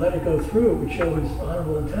thought if he let it go through, it would show his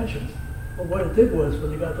honorable intentions. But what it did was,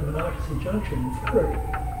 when he got to Monocacy Junction in Frederick,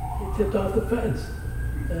 he tipped off the feds.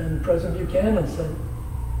 And President Buchanan sent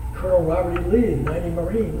Colonel Robert E. Lee and 90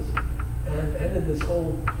 Marines and ended this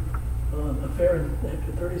whole affair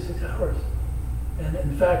after 36 hours. And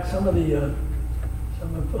in fact, some of these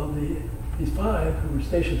five who were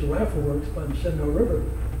stationed at the Rifle Works by the Shenandoah River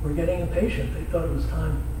were getting impatient. They thought it was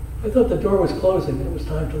time. They thought the door was closing and it was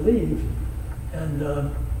time to leave. And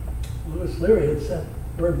Lewis Leary had sent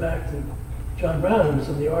word back to John Brown, who was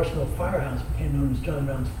in the Arsenal Firehouse, became known as John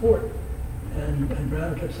Brown's Fort. And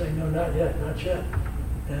Brown kept saying, no, not yet, not yet.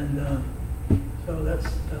 And so that's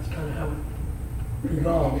kind of how it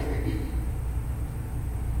evolved.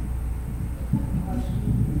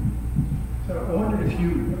 So I wondered if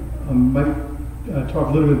you might talk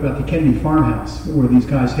a little bit about the Kennedy Farmhouse, where these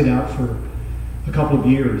guys hid out for a couple of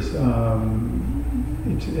years. Of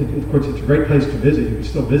course, it's a great place to visit. You can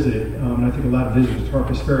still visit it. And I think a lot of visitors to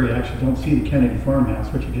Harper's Ferry actually don't see the Kennedy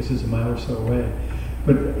Farmhouse, which I guess is a mile or so away.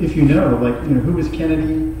 But if you know, who was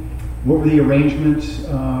Kennedy? What were the arrangements?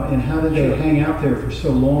 And how did they hang out there for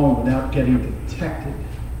so long without getting detected?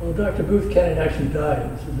 Well, Dr. Booth Kennedy actually died.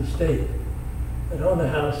 It was his estate that owned the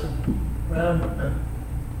house. And Brown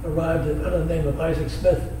arrived under the name of Isaac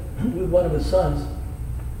Smith with one of his sons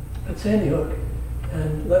at Sandy Hook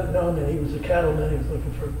and let him know that he was a cattleman. He was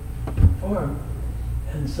looking for a farm.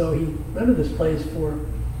 And so he rented this place for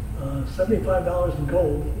 $75 in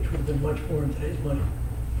gold, which would have been much more in today's money,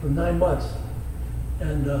 for 9 months.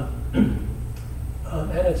 And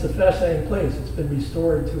it's a fascinating place. It's been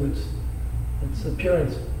restored to its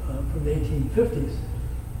appearance from the 1850s.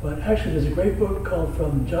 But actually, there's a great book called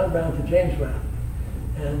From John Brown to James Brown.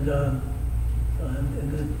 And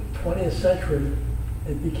in the 20th century,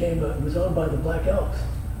 it was owned by the Black Elks.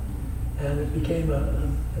 And it became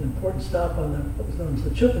an important stop on what was known as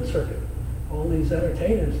the Chilton Circuit. All these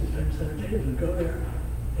entertainers, these famous entertainers, would go there.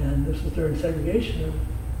 And this was during segregation. And,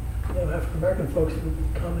 African American folks would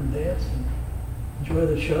come and dance and enjoy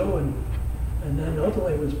the show. And then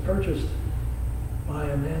ultimately it was purchased by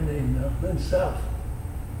a man named Lynn South.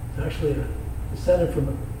 It's actually a descendant from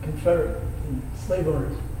a Confederate slave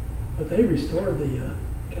owners. But they restored the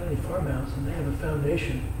Kennedy Farmhouse, and they have a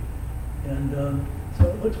foundation. And So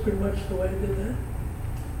it looks pretty much the way it did then.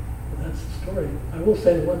 And that's the story. I will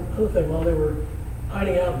say one other thing. While they were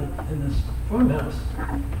hiding out in this farmhouse,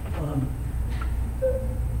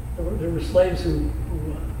 there were slaves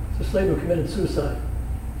the slave who committed suicide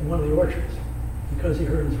in one of the orchards because he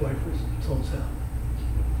heard his wife was sold south.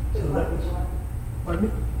 So that was, pardon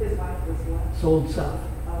me? His wife was what? Sold south.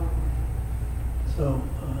 So,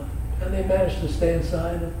 and they managed to stay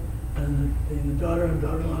inside, and the daughter and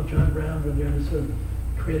daughter-in-law, John Brown, were there to sort of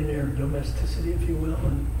create an air of domesticity, if you will.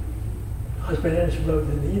 And husband and wrote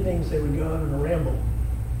in the evenings they would go out on a ramble,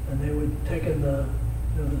 and they would take in the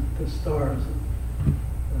stars,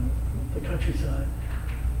 the countryside,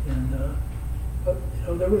 and but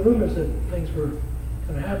there were rumors that things were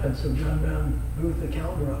going to happen. So John Brown moved the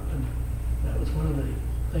calendar up, and that was one of the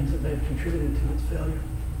things that may have contributed to its failure.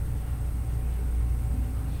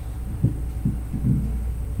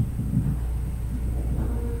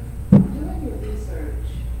 Doing your research,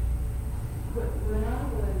 when I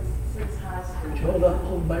was since high school. Could you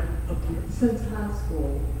hold back up to Since high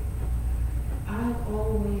school, I've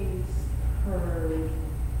always heard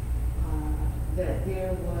that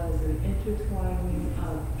there was an intertwining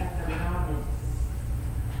of economics,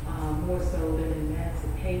 more so than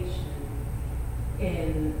emancipation,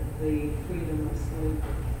 in the freedom of slavery,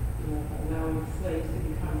 allowing slaves to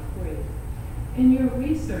become free. In your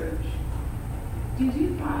research, did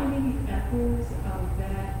you find any echoes of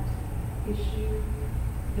that issue,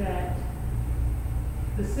 that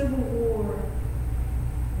the Civil War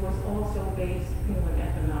was also based on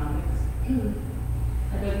economics?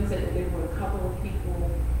 I know you said that there were a couple of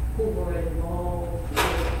people who were involved with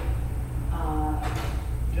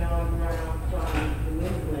John Brown from New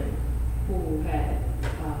England who had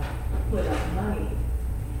put up money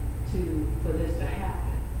for this to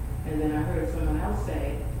happen. And then I heard someone else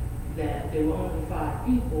say that there were only 5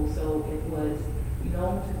 people, so it was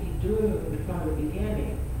known to be doomed from the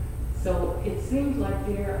beginning. So it seems like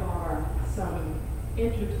there are some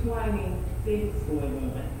intertwining things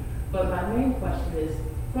going on. But my main question is,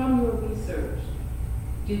 from your research,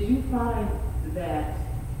 did you find that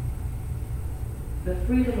the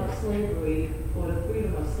freedom of slavery or the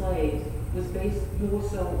freedom of slaves was based more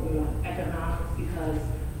so on economics because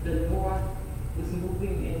the North was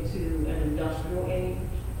moving into an industrial age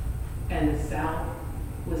and the South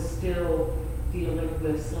was still dealing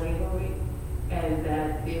with slavery, and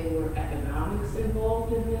that there were economics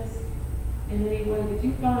involved in this in any way? Did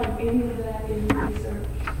you find any of that in your research?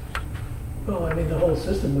 Well, I mean, the whole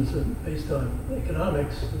system was based on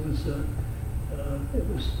economics. It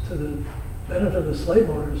was to the benefit of the slave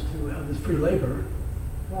owners to have this free labor.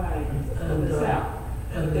 Right, And, the South.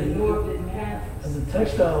 and the the- North didn't have. And the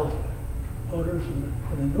textile owners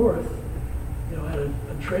in the North, had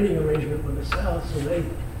a trading arrangement with the South, so they,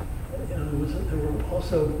 there were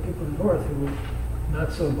also people in the North who were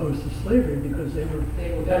not so opposed to slavery because they were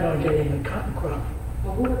bent on getting the cotton crop.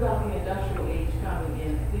 But what about the industrial age coming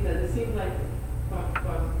in? Because it seems like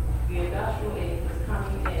from the industrial age was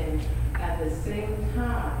coming in at the same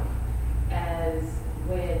time as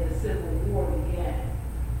when the Civil War began.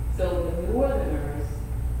 So the Northerners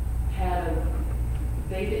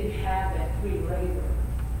they didn't have that free labor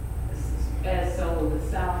as so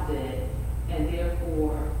the South did, and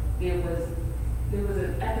therefore there was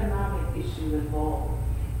an economic issue involved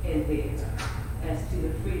in there as to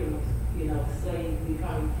the freedom of slaves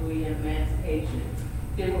becoming free and emancipation.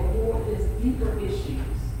 There's deeper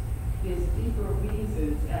issues, there's deeper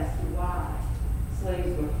reasons as to why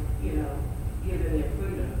slaves were, given their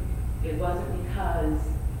freedom. It wasn't because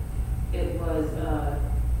it was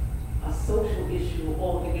a social issue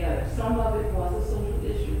altogether. Some of it was a social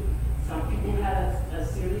issue. Some people had a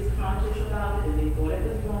serious conscience about it, and they thought it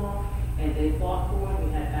was wrong, and they fought for it.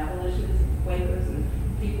 We had abolitionists and Quakers and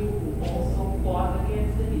people who also fought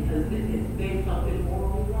against it because they felt it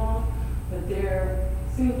morally wrong. But there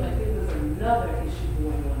seems like there was another issue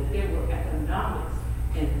going on, that there were economics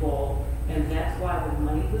involved, and that's why the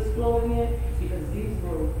money was flowing in, because these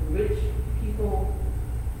were rich people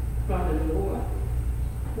from the North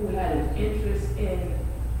who had an interest in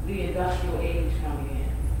the industrial age coming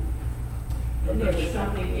in. And there was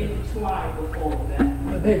something intertwined with all of that.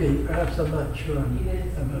 But maybe, perhaps I'm not sure. You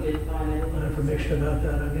didn't find On anything. information about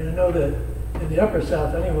that. I mean, I know that in the Upper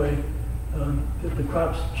South anyway, the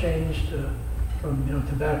crops changed from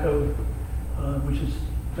tobacco, which is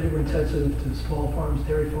labor intensive, to small farms,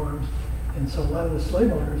 dairy farms, and so a lot of the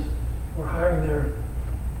slave owners were hiring their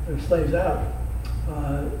slaves out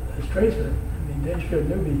as tradesmen. I mean, Dangerfield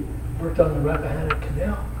Newby worked on the Rappahannock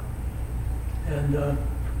Canal, and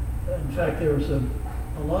in fact there was a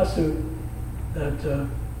lawsuit that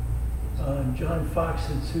John Fox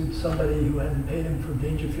had sued somebody who hadn't paid him for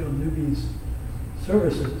Dangerfield Newby's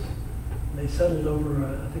services. They settled over,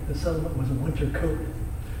 I think the settlement was a winter coat.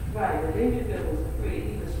 Right, but Dangerfield was free,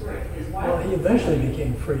 he was free, his wife. Well, he eventually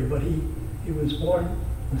became free, but he was born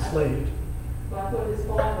enslaved. But I thought his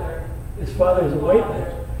father. His father is a white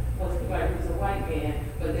man. Was, right, he was a white man,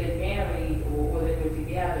 but they married or they were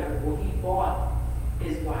together, or he bought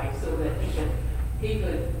his wife so that he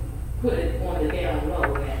could put it on the down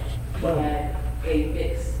low that he had a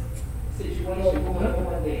mixed situation going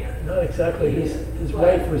on there. Not exactly. His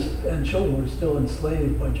wife and children were still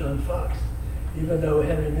enslaved by John Fox, even though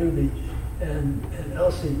Henry Newby and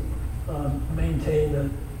Elsie maintained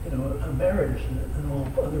a marriage in all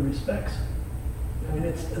other respects. I mean,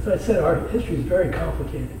 it's, as I said, our history is very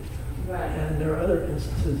complicated. Right. And there are other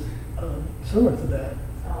instances similar to that.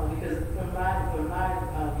 Because from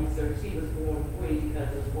my research, he was born free because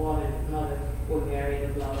his father and his mother were married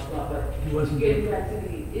and blah, blah, blah. But He wasn't getting back to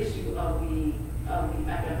the issue of the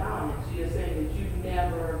economics, you're saying that you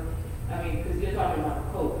never, I mean, because you're talking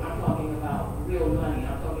about coke, I'm talking about real money,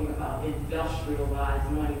 I'm talking about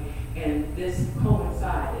industrialized money, and this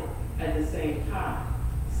coincided at the same time.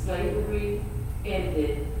 Slavery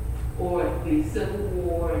ended, or the Civil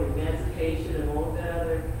War and emancipation and all of that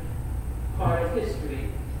other part of history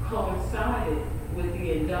coincided with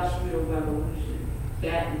the Industrial Revolution.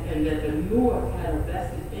 And that the North had a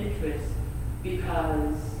vested interest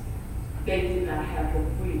because they did not have the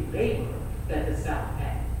free labor that the South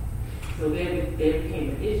had. So there became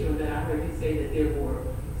an issue, and then I heard you say that there were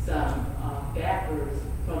some backers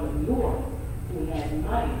from the North who had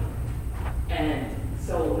money. And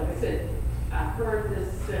so, like I said, I've heard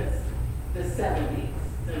this since the 70s,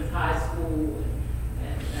 since high school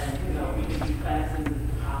and we can do classes in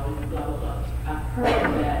college, blah, blah, blah. I've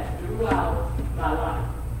heard that throughout my life,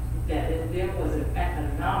 that there was an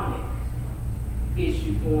economic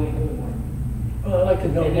issue going on. Well, I'd like to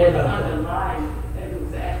know more about that. It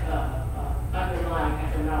was an underlying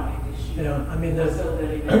economic issue. Yeah, I mean, so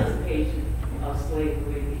the emancipation of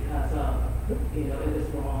slavery because of, it was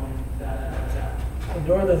wrong and da-da-da-da. The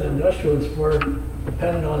northern industrialists were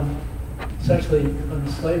dependent on, essentially, on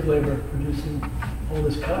slave labor producing all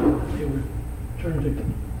this cotton that they would turn to,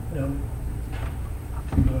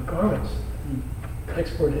 garments and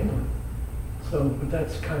export to England. So, but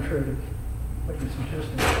that's contrary to what you're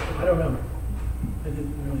suggesting. I don't know. I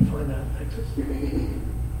didn't really find that nexus. Do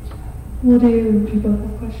you both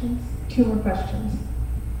have questions? 2 more questions.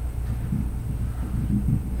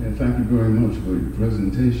 And thank you very much for your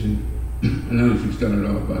presentation. I noticed you started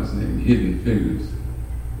off by saying hidden figures,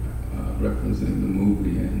 referencing the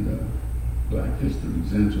movie and Black History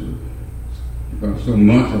Essential. Because so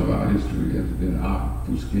much of our history has been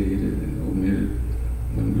obfuscated and omitted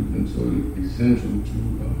when we've been so essential to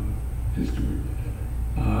history.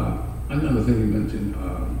 Another thing you mentioned,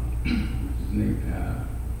 his name,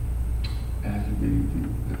 Ashby,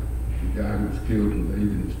 the guy who was killed and laid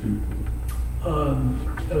in the street.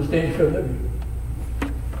 That was Dangerfield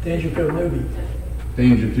Newby.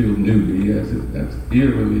 Dangerfield Newby, yes. That's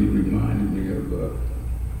eerily reminded me of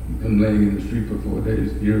him laying in the street for 4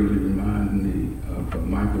 days. Eerily reminded me of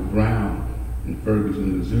Michael Brown in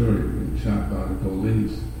Ferguson, Missouri, being shot by the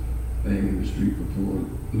police, laying in the street for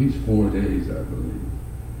at least 4 days, I believe.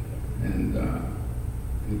 And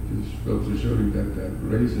it just goes to show you that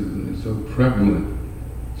racism is so prevalent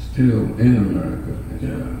still in America. And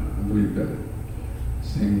I believe that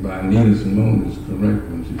saying by Nina Simone is correct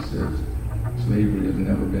when she says slavery has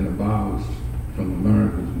never been abolished from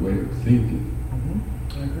America's way of thinking.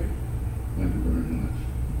 I agree. Thank you very much.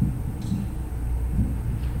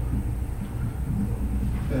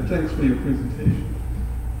 And thanks for your presentation.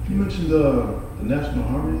 You mentioned the National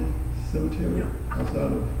Army Cemetery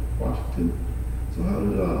outside of Washington. So how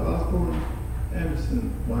did Osborne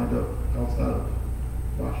Anderson wind up outside of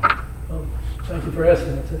Washington? Well, thank you for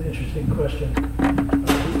asking. That's an interesting question.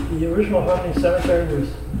 The original Harmony Cemetery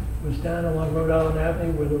was down along Rhode Island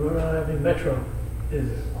Avenue where the Rhode Island Avenue Metro is.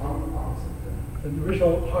 The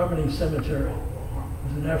original Harmony Cemetery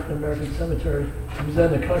was an African-American cemetery. It was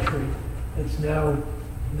in the country. It's now,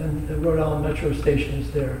 then the Rhode Island Metro station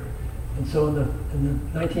is there. And so in the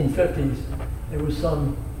 1950s, there was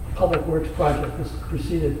some public works project that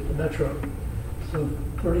preceded the Metro. So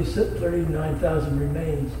 39,000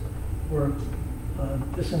 remains were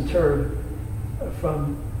disinterred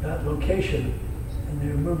from that location, and they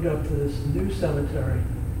were moved up to this new cemetery,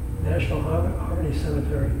 National Harmony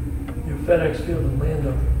Cemetery, near FedEx Field in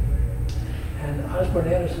Landover. And Osborne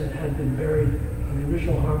Anderson had been buried in the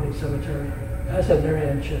original Harmony Cemetery, as had Mary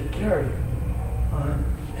Ann Chet Carey.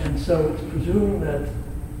 And so it's presumed that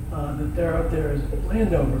that they're up there as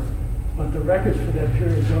landowner, but the records for that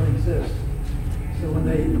period don't exist. So when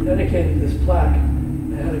they dedicated this plaque,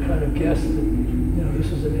 they had to kind of guess that, you know,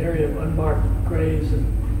 this is an area of unmarked graves, and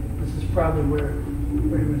this is probably where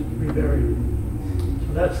he was reburied.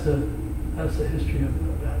 So that's the history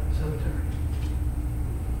of that cemetery.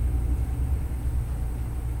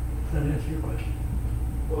 Does that answer your question?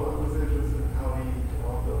 Well, I was interested in how he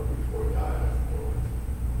developed up before he died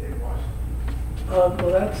in Washington. Well,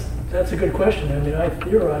 that's a good question. I mean, I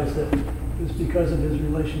theorize that it was because of his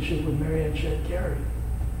relationship with Mary Ann Shedd Carey.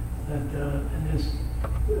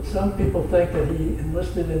 Some people think that he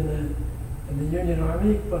enlisted in the Union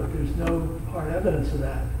Army, but there's no hard evidence of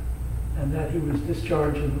that, and that he was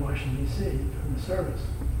discharged in Washington, D.C. from the service.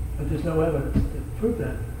 But there's no evidence to prove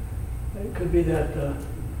that. It could be that,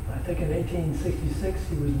 I think in 1866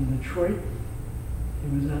 he was in Detroit. He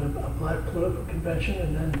was at a black political convention,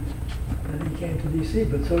 and then he came to D.C.,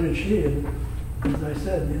 but so did she. And as I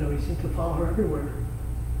said, you know, he seemed to follow her everywhere.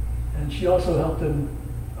 And she also helped him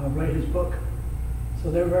write his book. So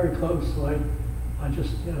they were very close. So I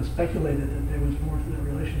just, you know, speculated that there was more to that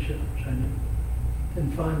relationship, which I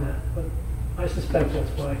didn't find that. But I suspect that's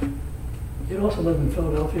why. He also lived in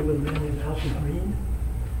Philadelphia with a man named Alfie Green.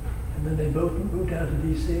 And then they both moved out to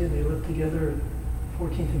D.C. and they lived together at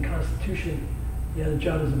 14th and Constitution. He had a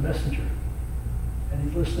job as a messenger. And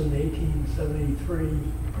he's listed in the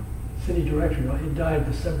 1873 city directory. Well, he died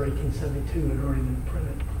December 1872. It had already been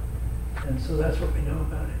printed. And so that's what we know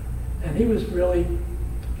about it. And he was really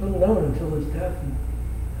little known until his death.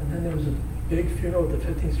 And then there was a big funeral at the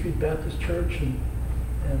 15th Street Baptist Church.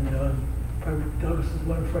 And Frederick Douglass's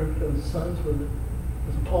one of Frederick's sons was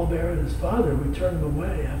a pallbearer, and his father, who turned him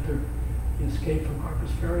away after he escaped from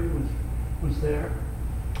Harper's Ferry, was there.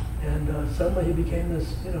 And suddenly he became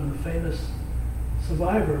this, you know, the famous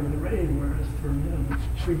survivor of the raid, whereas for, you know, the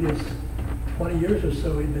previous 20 years or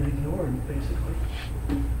so he'd been ignored, basically.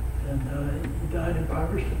 And he died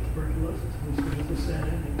impoverished of tuberculosis, and it was a sad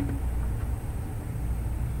ending.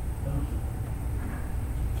 So,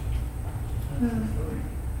 that's the story.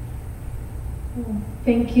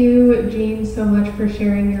 Thank you, Gene, so much for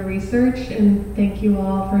sharing your research, and thank you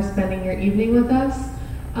all for spending your evening with us.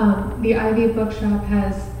 The Ivy Bookshop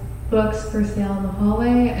has books for sale in the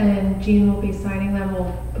hallway, and Gene will be signing them.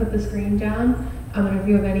 We'll put the screen down. And if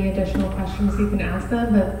you have any additional questions, you can ask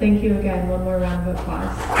them. But thank you again. One more round of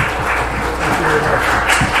applause. Thank you very much.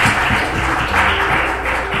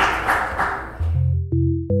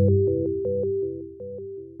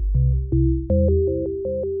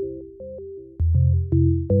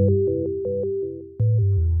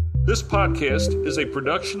 This podcast is a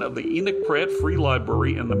production of the Enoch Pratt Free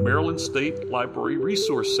Library and the Maryland State Library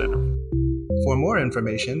Resource Center. For more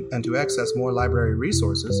information and to access more library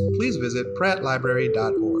resources, please visit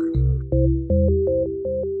prattlibrary.org.